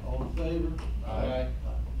Bryant. All in favor? Aye.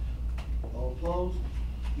 All opposed?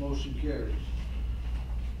 Motion carries.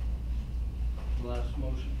 Last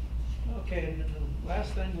motion. Okay, and then the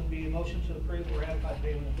last thing would be a motion to approve or ratify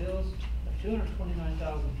payment of bills of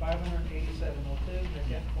 $229,587.02. Make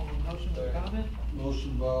that form of motion with comment.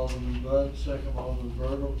 Motion by Alderman Bud, second by Alderman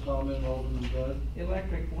Bertle. Comment, Alderman Bud.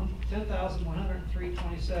 Electric,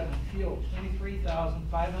 $10,103.27. Fuel,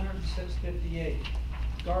 $23,506.58.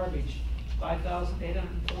 Garbage,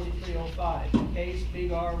 $5,843.05. Ace,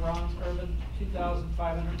 Big R, Ron's Urban,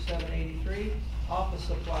 $2,507.83. Office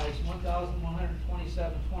supplies,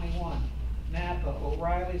 $1,127.21. Napa,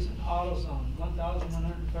 O'Reilly's, and AutoZone,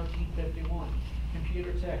 $1,113.51.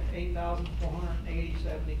 Computer Tech,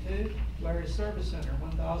 $8,480.72. Larry's Service Center,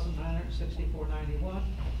 $1,964.91.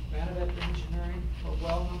 Manavet Engineering for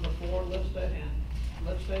well number 4 lift station,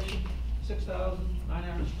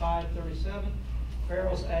 $6,905.37.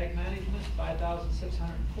 Farrell's Ag Management,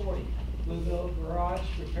 $5,640. Blueville Garage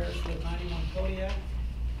repairs to 91 Kodiak,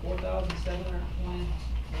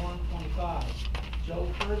 $4,721.25. Joe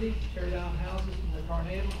Kirby, tear down houses in the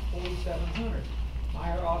Tornado, $4,700.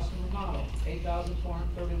 Meyer Austin Remodel,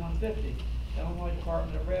 $8,431.50. Illinois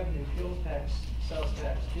Department of Revenue, fuel tax, sales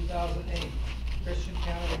tax, 2008. Christian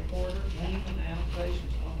County Recorder, lien and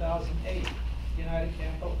annexations, 1,008. United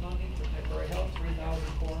Capital Funding for temporary help,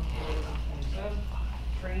 $3,441.27.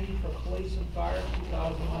 Training for police and fire,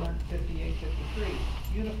 $2,158.53.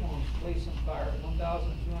 Uniforms, police and fire,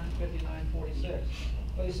 $1,259.46.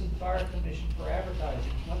 Police and Fire Commission for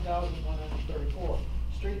advertising, $1,134.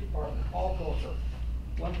 Street Department, all culture,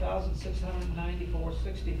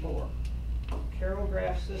 $1,694.64. Carroll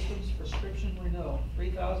Graph Systems prescription renewal,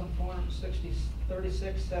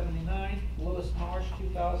 $3,436.79. Lewis Marsh,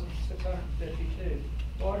 $2,652.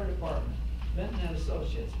 Water Department, Benton and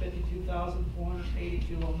Associates,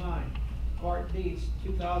 $52,482.09. Clark Dietz,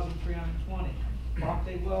 $2,320.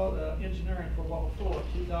 Rockdale Well Engineering for Wall 4,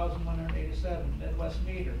 $2,187. Midwest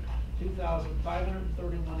Meter,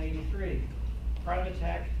 $2,531.83. Private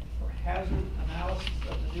Tac for hazard analysis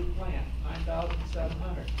of the new plant,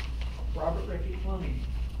 $9,700. Robert Rickey Plumbing,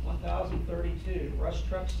 $1,032. Rush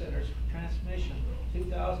Truck Centers for transmission,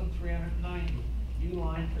 $2,390.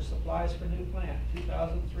 U-Line for supplies for new plant,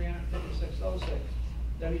 $2,356.06.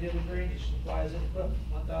 WW Drainage Supplies and Equipment,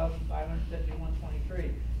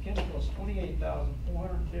 $1,551.23. Chemicals,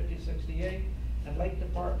 $28,450.68. And Lake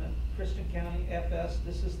Department, Christian County FS,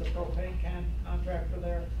 this is the propane contract for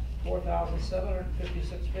there,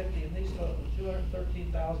 $4,756.50, and these total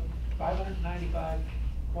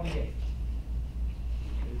 $213,595.28.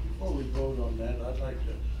 Before we vote on that, I'd like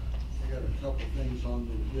to, I got a couple things on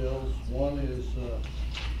the bills. One is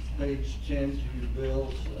page 10 to your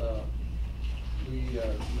bills. We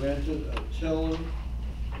rented a tiller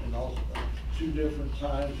and also 2 different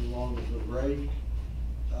times along with a rake.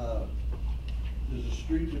 Does the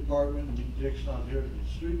street department, and Dick's not here, does the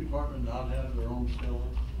street department not have their own tiller?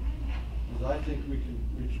 is I think we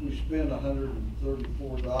spent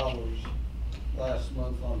 $134 last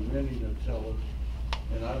month on renting a tiller.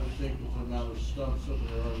 And I would think with the amount of stumps that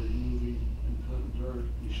they're already moving and putting dirt,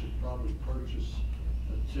 we should probably purchase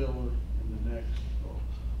a tiller in the next, so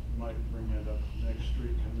we might bring that up next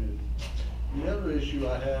street committee. The other issue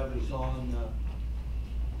I have is on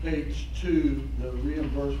page 2, the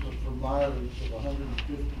reimbursement for mileage of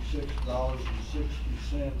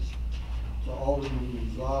 $156.60 to Alderman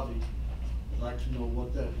Manzotti. I'd like to know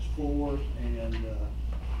what that's for, and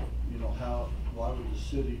you know, why would the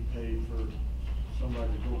city pay for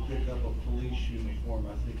somebody to go pick up a police uniform?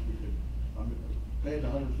 I think we could, paying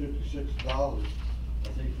 $156, I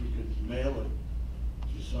think we could mail it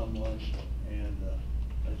to someone, and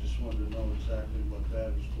I just wanted to know exactly what that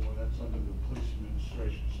is for. That's under the police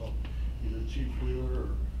administration, so either Chief Wheeler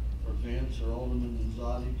or Vince or Alderman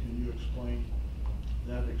Manzotti, can you explain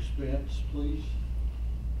that expense, please?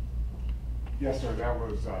 Yes, sir, that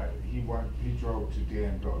was, he drove to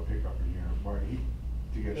Danville to pick up a uniform,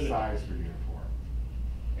 to get size for uniform.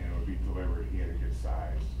 And it would be delivered, he had a good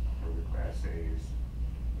size for the Class A's,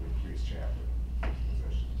 for the police chaplain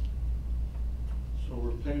positions. So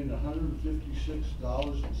we're paying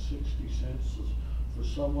 $156.60 for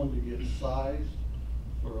someone to get sized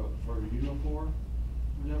for a uniform?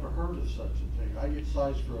 I've never heard of such a thing. I get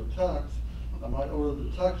sized for a tux. I might order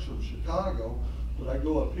the tux from Chicago, but I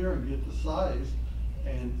go up here and get the size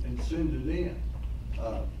and send it in.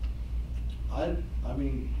 I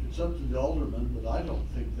mean, it's up to the alderman, but I don't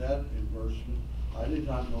think that reimbursement, I did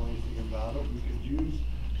not know anything about it. We could use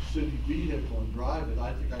city vehicle and drive it.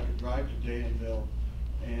 I think I could drive to Danville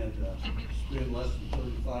and spend less than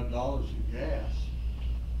 $35 in gas.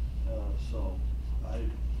 So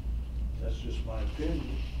that's just my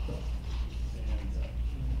opinion. And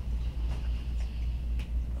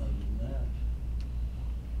other than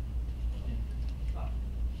that.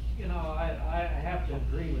 You know, I have to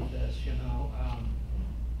agree with this, you know.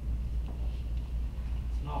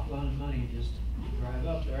 It's an awful lot of money just to drive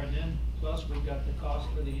up there, and then plus we've got the cost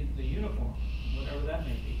for the uniform, whatever that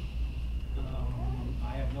may be.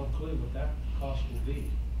 I have no clue what that cost will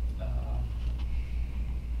be.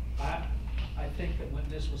 I think that when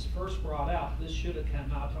this was first brought out, this should have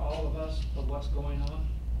come out to all of us for what's going on.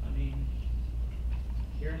 I mean,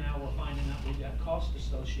 here now we're finding out we've got costs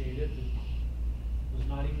associated that was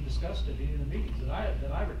not even discussed at any of the meetings that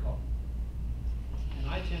I recall. And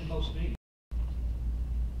I attend most meetings.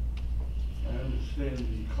 I understand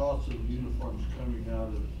the cost of the uniforms coming out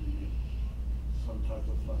of some type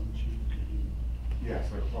of fund, Chief. Can you? Yes,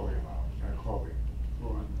 like clothing allowance, clothing.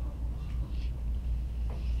 All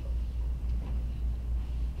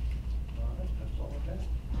right, that's all I have.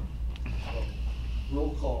 So,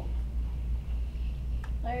 roll call.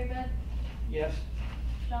 Larry Bud, Yes.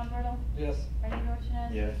 Sean Burdell, Yes. Bernie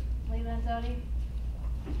Dorchenez. Yes. Lee Landzadi,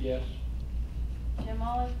 Yes. Jim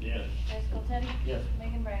Olive. Yes. Chris Coletti. Yes.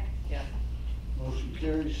 Megan Brand. Yes. Motion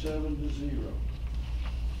carries 7-0.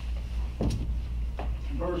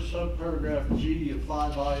 First subparagraph G of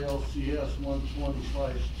 5 ILCS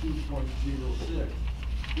 120/2.06.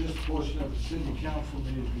 This portion of the city council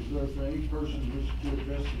meeting is reserved for any person wishing to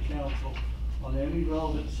address the council on any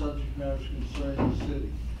relevant subject matters concerning the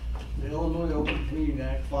city. The Illinois Open Meeting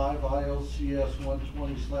Act 5 ILCS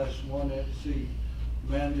 120/1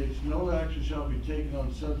 mandates no action shall be taken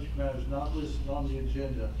on subject matters not listed on the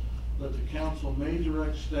agenda, but the council may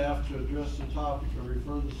direct staff to address the topic or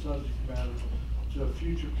refer the subject matter to a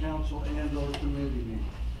future council and/or committee meeting.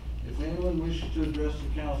 If anyone wishes to address the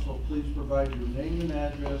council, please provide your name and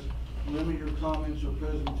address, limit your comments or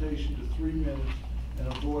presentation to 3 minutes, and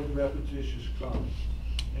avoid repetitious comments.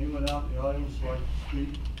 Anyone out in the audience like to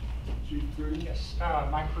speak? Chief Cruz? Yes,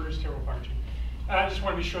 Mike Cruz, Taylorville Fire Chief. I just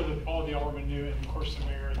want to be sure that all the aldermen knew, and of course the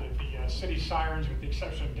mayor, that the city sirens, with the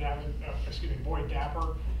exception of Boyd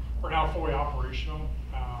Dapper, are now fully operational.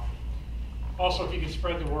 Also, if you could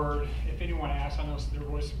spread the word, if anyone asks, I know there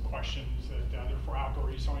was some questions that they're for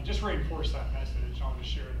outdoor use only, just reinforce that message. I'll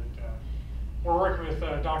just share that we're working with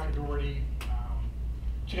Dr. Doherty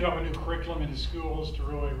to develop a new curriculum in the schools to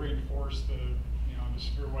really reinforce the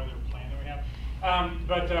severe weather plan that we have.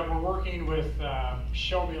 But we're working with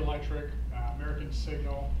Shelby Electric, American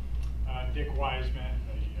Signal, Dick Wiseman,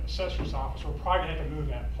 the assessor's office. We're probably going to have to move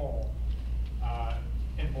that pole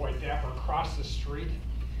in Boyd Dapper across the street.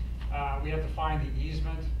 We have to find the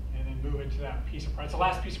easement and then move it to that piece of property. It's the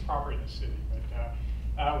last piece of property in the city.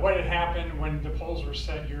 But what had happened when the poles were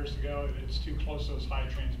set years ago, it's too close to those high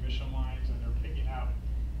transmission lines, and they're picking out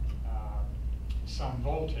some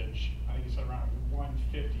voltage. I think it's around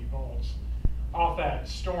 150 volts off that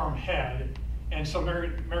storm head, And so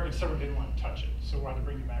American Silver didn't want to touch it, so we wanted to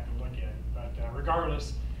bring it back and look at it. But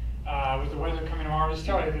regardless, with the weather coming tomorrow, just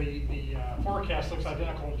tell you the forecast looks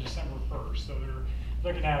identical to December 1st. So they're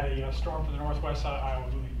looking at a storm from the northwest side of Iowa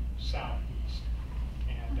moving southeast.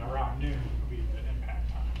 And around noon will be the impact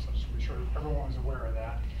time. So just to be sure everyone was aware of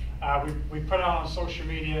that. We put it out on social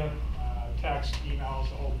media, text, emails,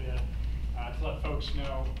 the whole bit, to let folks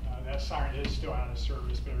know that siren is still out of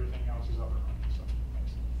service, but everything else is up and running. So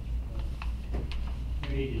thanks.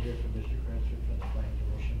 We need to hear from Mr. Kretzer from the Planning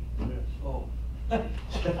Commission. Oh.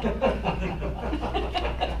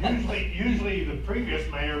 Usually the previous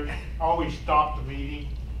mayor always stopped the meeting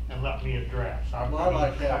and let me address. I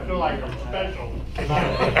feel like I'm special. They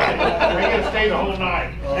can stay the whole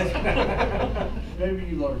night. Maybe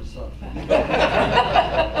you learned something.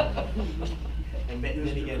 And then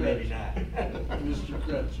again, maybe not. Mr.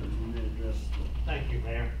 Kretzer, you may address the... Thank you,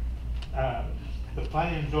 Mayor. The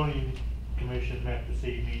Planning and Zoning Commission met this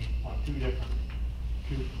evening on two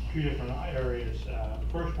different areas.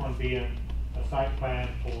 The first one being a site plan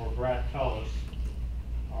for Brad Tullis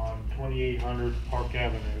on 2800 Park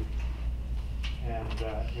Avenue. And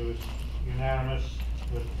it was unanimous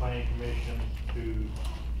with the Planning Commission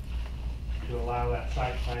to allow that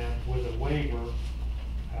site plan with a waiver,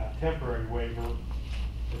 temporary waiver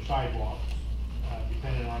for sidewalks,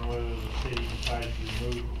 depending on whether the city decides to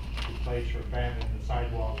remove, replace, or abandon the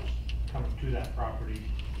sidewalks coming to that property.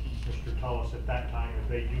 Mr. Tullis at that time, if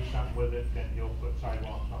they do something with it, then he'll put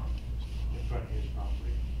sidewalks on in front of his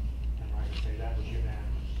property. And like I say, that was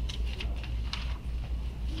unanimous.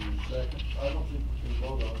 Second, I don't think we can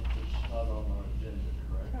vote on it, it's not on our agenda,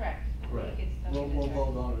 correct? Correct. Correct. We'll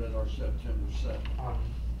vote on it at our September 2nd.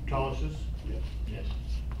 Tullis's? Yes. Yes.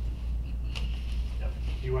 Yep.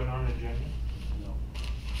 He wasn't on the agenda? No.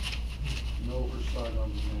 No oversight on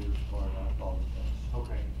the mayor's part, I apologize.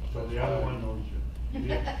 Okay. So That's the why other I one, ignored you.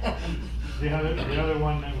 the other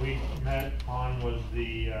one that we met on was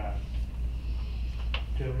the,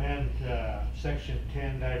 to amend, section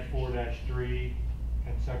 10-4-3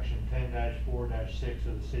 and section 10-4-6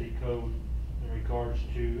 of the city code in regards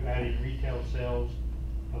to adding retail sales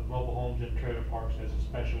of mobile homes and trailer parks as a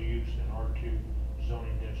special use in R2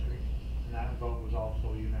 zoning district. And that vote was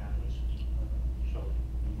also unanimous. So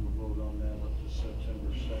We'll vote on that at the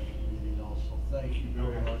September 2nd meeting also. Thank you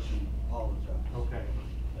very much and apologize. Okay.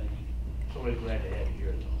 Thank you. So we're glad to have you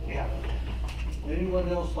here. Yeah. Anyone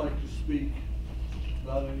else like to speak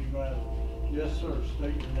about any matter? Yes, sir.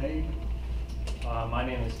 State your name. My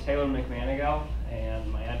name is Taylor McManigal,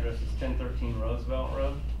 and my address is 1013 Roosevelt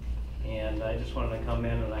Road. And I just wanted to come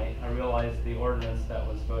in, and I realized the ordinance that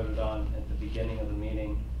was voted on at the beginning of the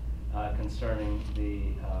meeting concerning the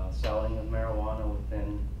selling of marijuana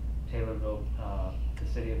within Taylorville,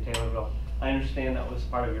 the city of Taylorville. I understand that was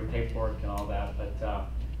part of your paperwork and all that, but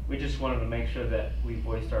we just wanted to make sure that we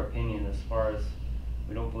voiced our opinion as far as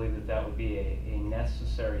we don't believe that that would be a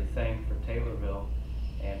necessary thing for Taylorville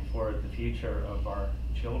and for the future of our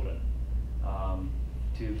children,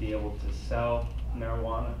 to be able to sell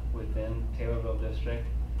marijuana within Taylorville district.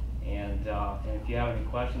 And if you have any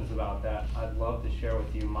questions about that, I'd love to share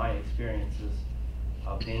with you my experiences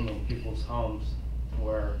of being in people's homes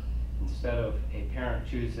where instead of a parent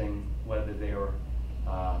choosing whether they were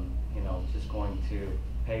just going to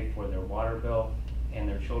pay for their water bill and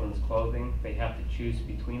their children's clothing, they have to choose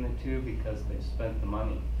between the two because they've spent the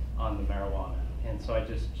money on the marijuana. And so I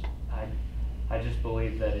just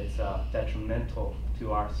believe that it's detrimental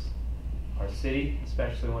to our city,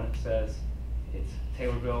 especially when it says it's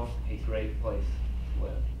Taylorville, a great place to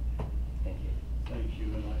live. Thank you. Thank you,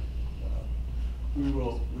 and we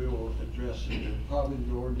will address it at probably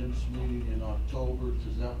the ordinance meeting in October,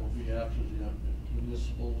 because that will be after the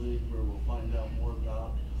Municipal League, where we'll find out more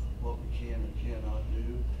about what we can and cannot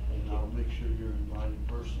do. And I'll make sure you're invited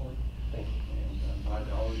personally. Thank you. And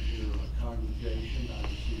invite all of your congregation. I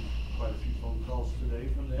received quite a few phone calls today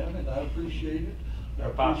from them, and I appreciate it. You're a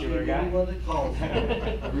popular guy. Anyone that calls me.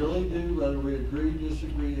 I really do, whether we agree,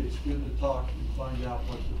 disagree, it's good to talk and find out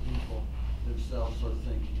what the people themselves are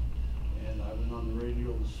thinking. And I went on the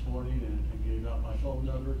radio this morning and gave out my phone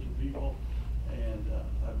number to people. And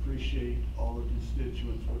I appreciate all the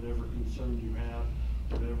constituents, whatever concern you have,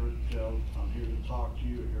 whatever it tells, I'm here to talk to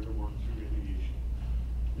you, I'm here to work through any issue.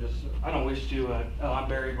 Yes, sir. I don't wish to, I'm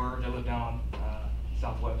Barry Burge, I live down on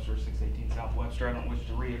South Webster, 618 South Webster. I don't wish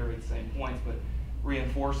to reiterate the same points, but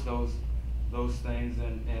reinforce those things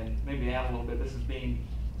and maybe add a little bit. This is being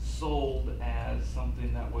sold as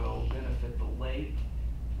something that will benefit the lake,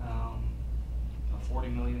 a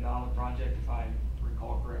 $40 million project, if I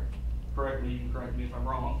recall correctly. You can correct me if I'm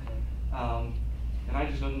wrong. And I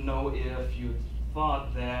just don't know if you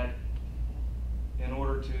thought that in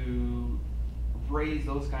order to raise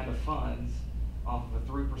those kind of funds off of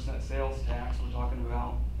a 3% sales tax, we're talking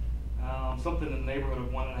about something in the neighborhood of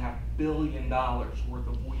 $1.5 billion worth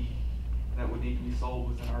of weed that would need to be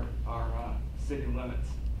sold within our city limits,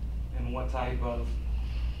 and what type of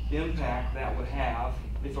impact that would have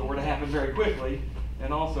if it were to happen very quickly,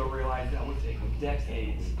 and also realize that would take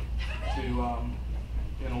decades to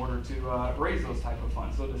in order to raise those type of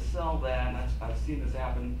funds. So to sell that, and I've seen this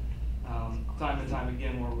happen time and time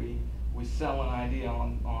again, where we sell an idea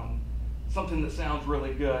on something that sounds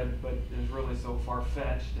really good, but is really so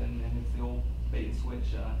far-fetched, and it's the old bait and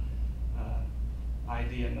switch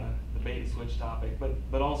idea, and the bait and switch topic,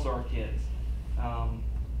 but also our kids.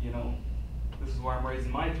 You know, this is where I'm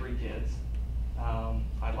raising my 3 kids.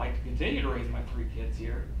 I'd like to continue to raise my 3 kids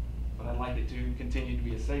here, but I'd like it to continue to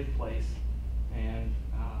be a safe place and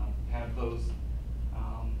have those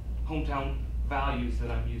hometown values that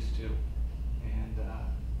I'm used to. And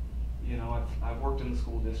you know, I've worked in the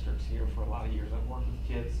school districts here for a lot of years. I've worked with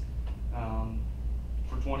kids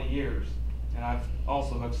for 20 years, and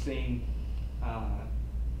I've seen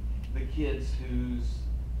the kids whose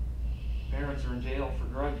parents are in jail for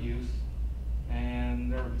drug use,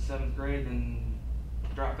 and they're in 7th grade and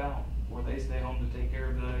drop out, or they stay home to take care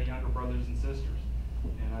of the younger brothers and sisters.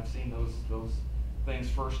 And I've seen those things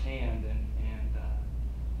firsthand, and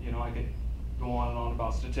you know, I could go on and on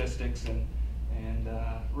about statistics and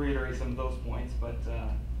reiterate some of those points, but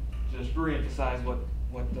just reemphasize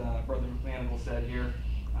what Brother McManigal said here,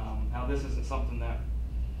 how this isn't something that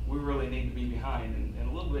we really need to be behind, and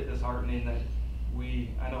a little bit disheartening that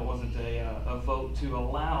I know it wasn't a vote to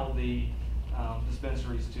allow the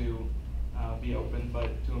dispensaries to be open, but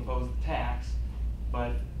to impose the tax.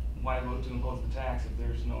 But why vote to impose the tax if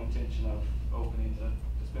there's no intention of opening the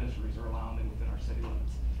dispensaries or allowing them within our city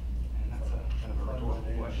limits? And that's kind of a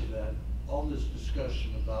rhetorical question. That all this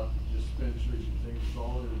discussion about the dispensaries and things is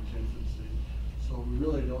all in its infancy, so we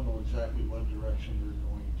really don't know exactly what direction they're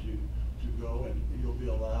going to go, and you'll be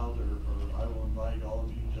allowed, or I will invite all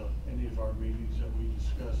of you to any of our meetings that we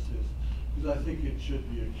discuss this, because I think it should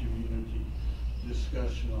be a community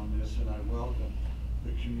discussion on this, and I welcome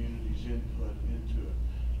the community's input into it.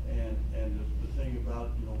 And the thing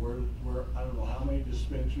about, you know, where I don't know how many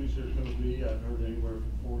dispensaries there's going to be. I've heard anywhere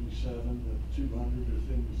from 47 to 200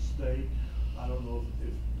 within the state. I don't know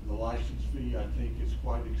if the license fee, I think, is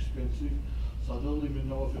quite expensive, so I don't even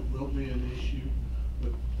know if it will be an issue.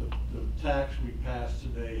 But the tax we passed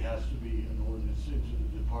today has to be an ordinance into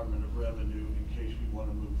the Department of Revenue in case we want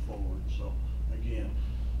to move forward. So again,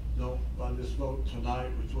 don't, by this vote tonight,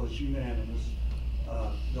 which was unanimous,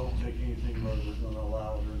 don't take anything whether we're going to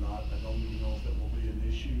allow it or not. I don't even know if it will be an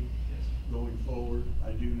issue going forward.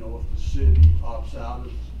 I do know if the city opts out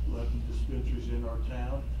of letting dispensaries in our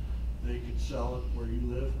town, they could sell it where you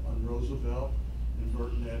live on Roosevelt and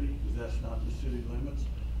Burton Eddy, because that's not the city limits.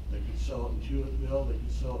 They could sell it in Hewitttville, they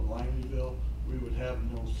could sell it in Langleyville. We would have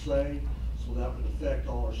no say, so that would affect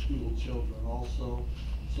all our school children also.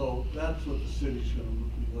 So that's what the city's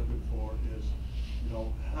going to be looking for is, you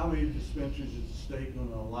know, how many dispensaries is the state going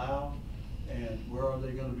to allow, and where are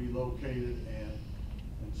they going to be located, and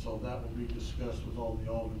so that will be discussed with all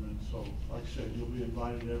the aldermen. So like I said, you'll be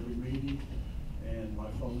invited to every meeting, and my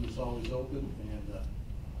phone is always open, and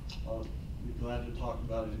I'll be glad to talk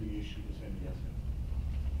about any issue with any of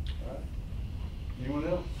you. All right. Anyone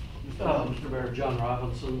else? Mr. Mayor, John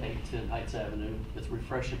Robinson, 810 Heights Avenue. It's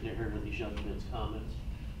refreshing to hear these young men's comments.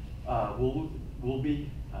 We'll be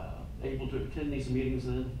able to attend these meetings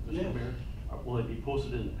then, Mr. Yes. Mayor? Will it be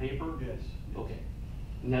posted in the paper? Yes. Okay.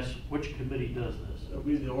 And that's, which committee does this? It'll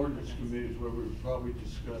be the ordinance committees where we would probably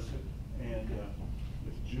discuss it, and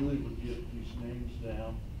if Julie would get these names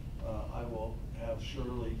down, I will have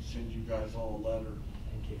Shirley send you guys all a letter.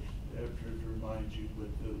 Thank you. To remind you, but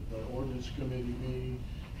the ordinance committee meeting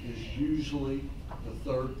is usually the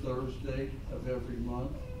 3rd Thursday of every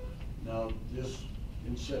month. Now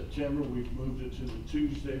in September, we've moved it to the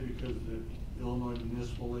Tuesday because the Illinois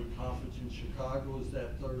Municipal League Conference in Chicago is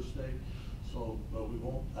that Thursday. So, but we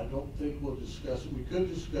won't, I don't think we'll discuss it. We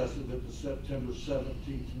could discuss it at the September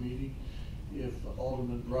 17th meeting if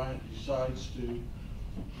Alderman Bryant decides to,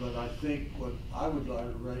 but I think what I would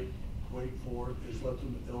like to wait for is let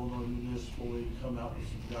the Illinois Municipal League come out with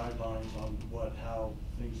some guidelines on how,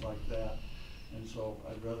 things like that. And so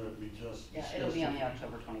I'd rather it be just. Yeah, it'll be on the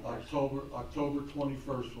October 21st. October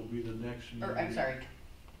 21st will be the next meeting. Or, I'm sorry,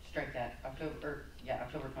 strike that, October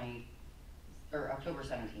 17th.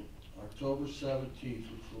 October 17th,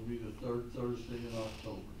 which will be the 3rd Thursday in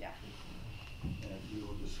October. Yeah. And we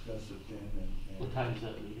will discuss discuss it then, and. What time is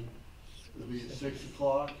that meeting? It'll be at 6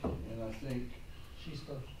 o'clock, and I think. She's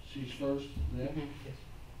first. She's first then? Yes.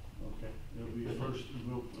 Okay, it'll be first,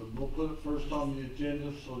 we'll put it first on the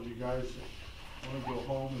agenda, so you guys wanna go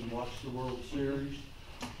home and watch the World Series.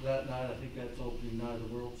 That night, I think that's opening night of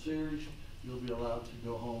the World Series, you'll be allowed to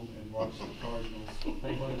go home and watch the Cardinals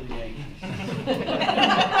play the Yankees.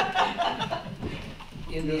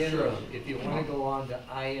 In the Yes, sir. interim, if you wanna go on to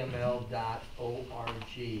iml.org,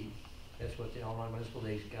 that's what the Illinois Municipal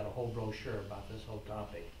League's got a whole brochure about this whole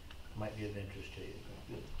topic, might be of interest to you.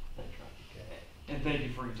 Good. Thanks, Rob. Okay. And thank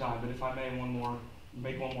you for your time, but if I may,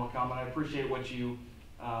 make one more comment. I appreciate what you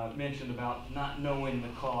mentioned about not knowing the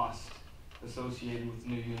cost associated with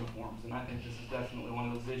new uniforms, and I think this is definitely one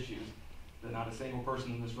of those issues that not a single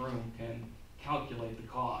person in this room can calculate the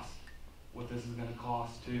cost, what this is gonna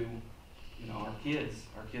cost to, you know, our kids'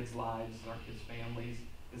 lives, our kids' families.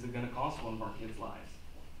 Is it gonna cost one of our kids' lives?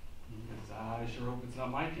 Because I sure hope it's not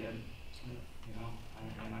my kid, you know,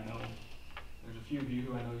 and I know there's a few of you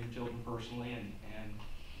who I know your children personally, and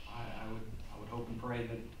I would hope and pray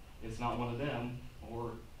that it's not one of them,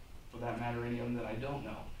 or for that matter, any of them that I don't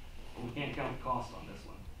know. But we can't count the cost on this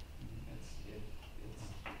one.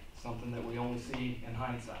 It's something that we only see in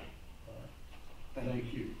hindsight.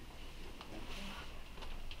 Thank you.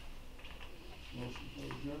 Motion for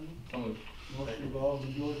adjournment? Motion by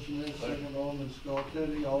Alderman George Smith, second by Alderman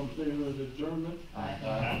Scarpetti, all in favor of adjournment?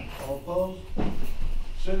 Aye. All opposed?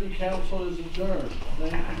 City Council is adjourned.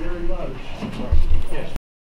 Thank you very much. Yes.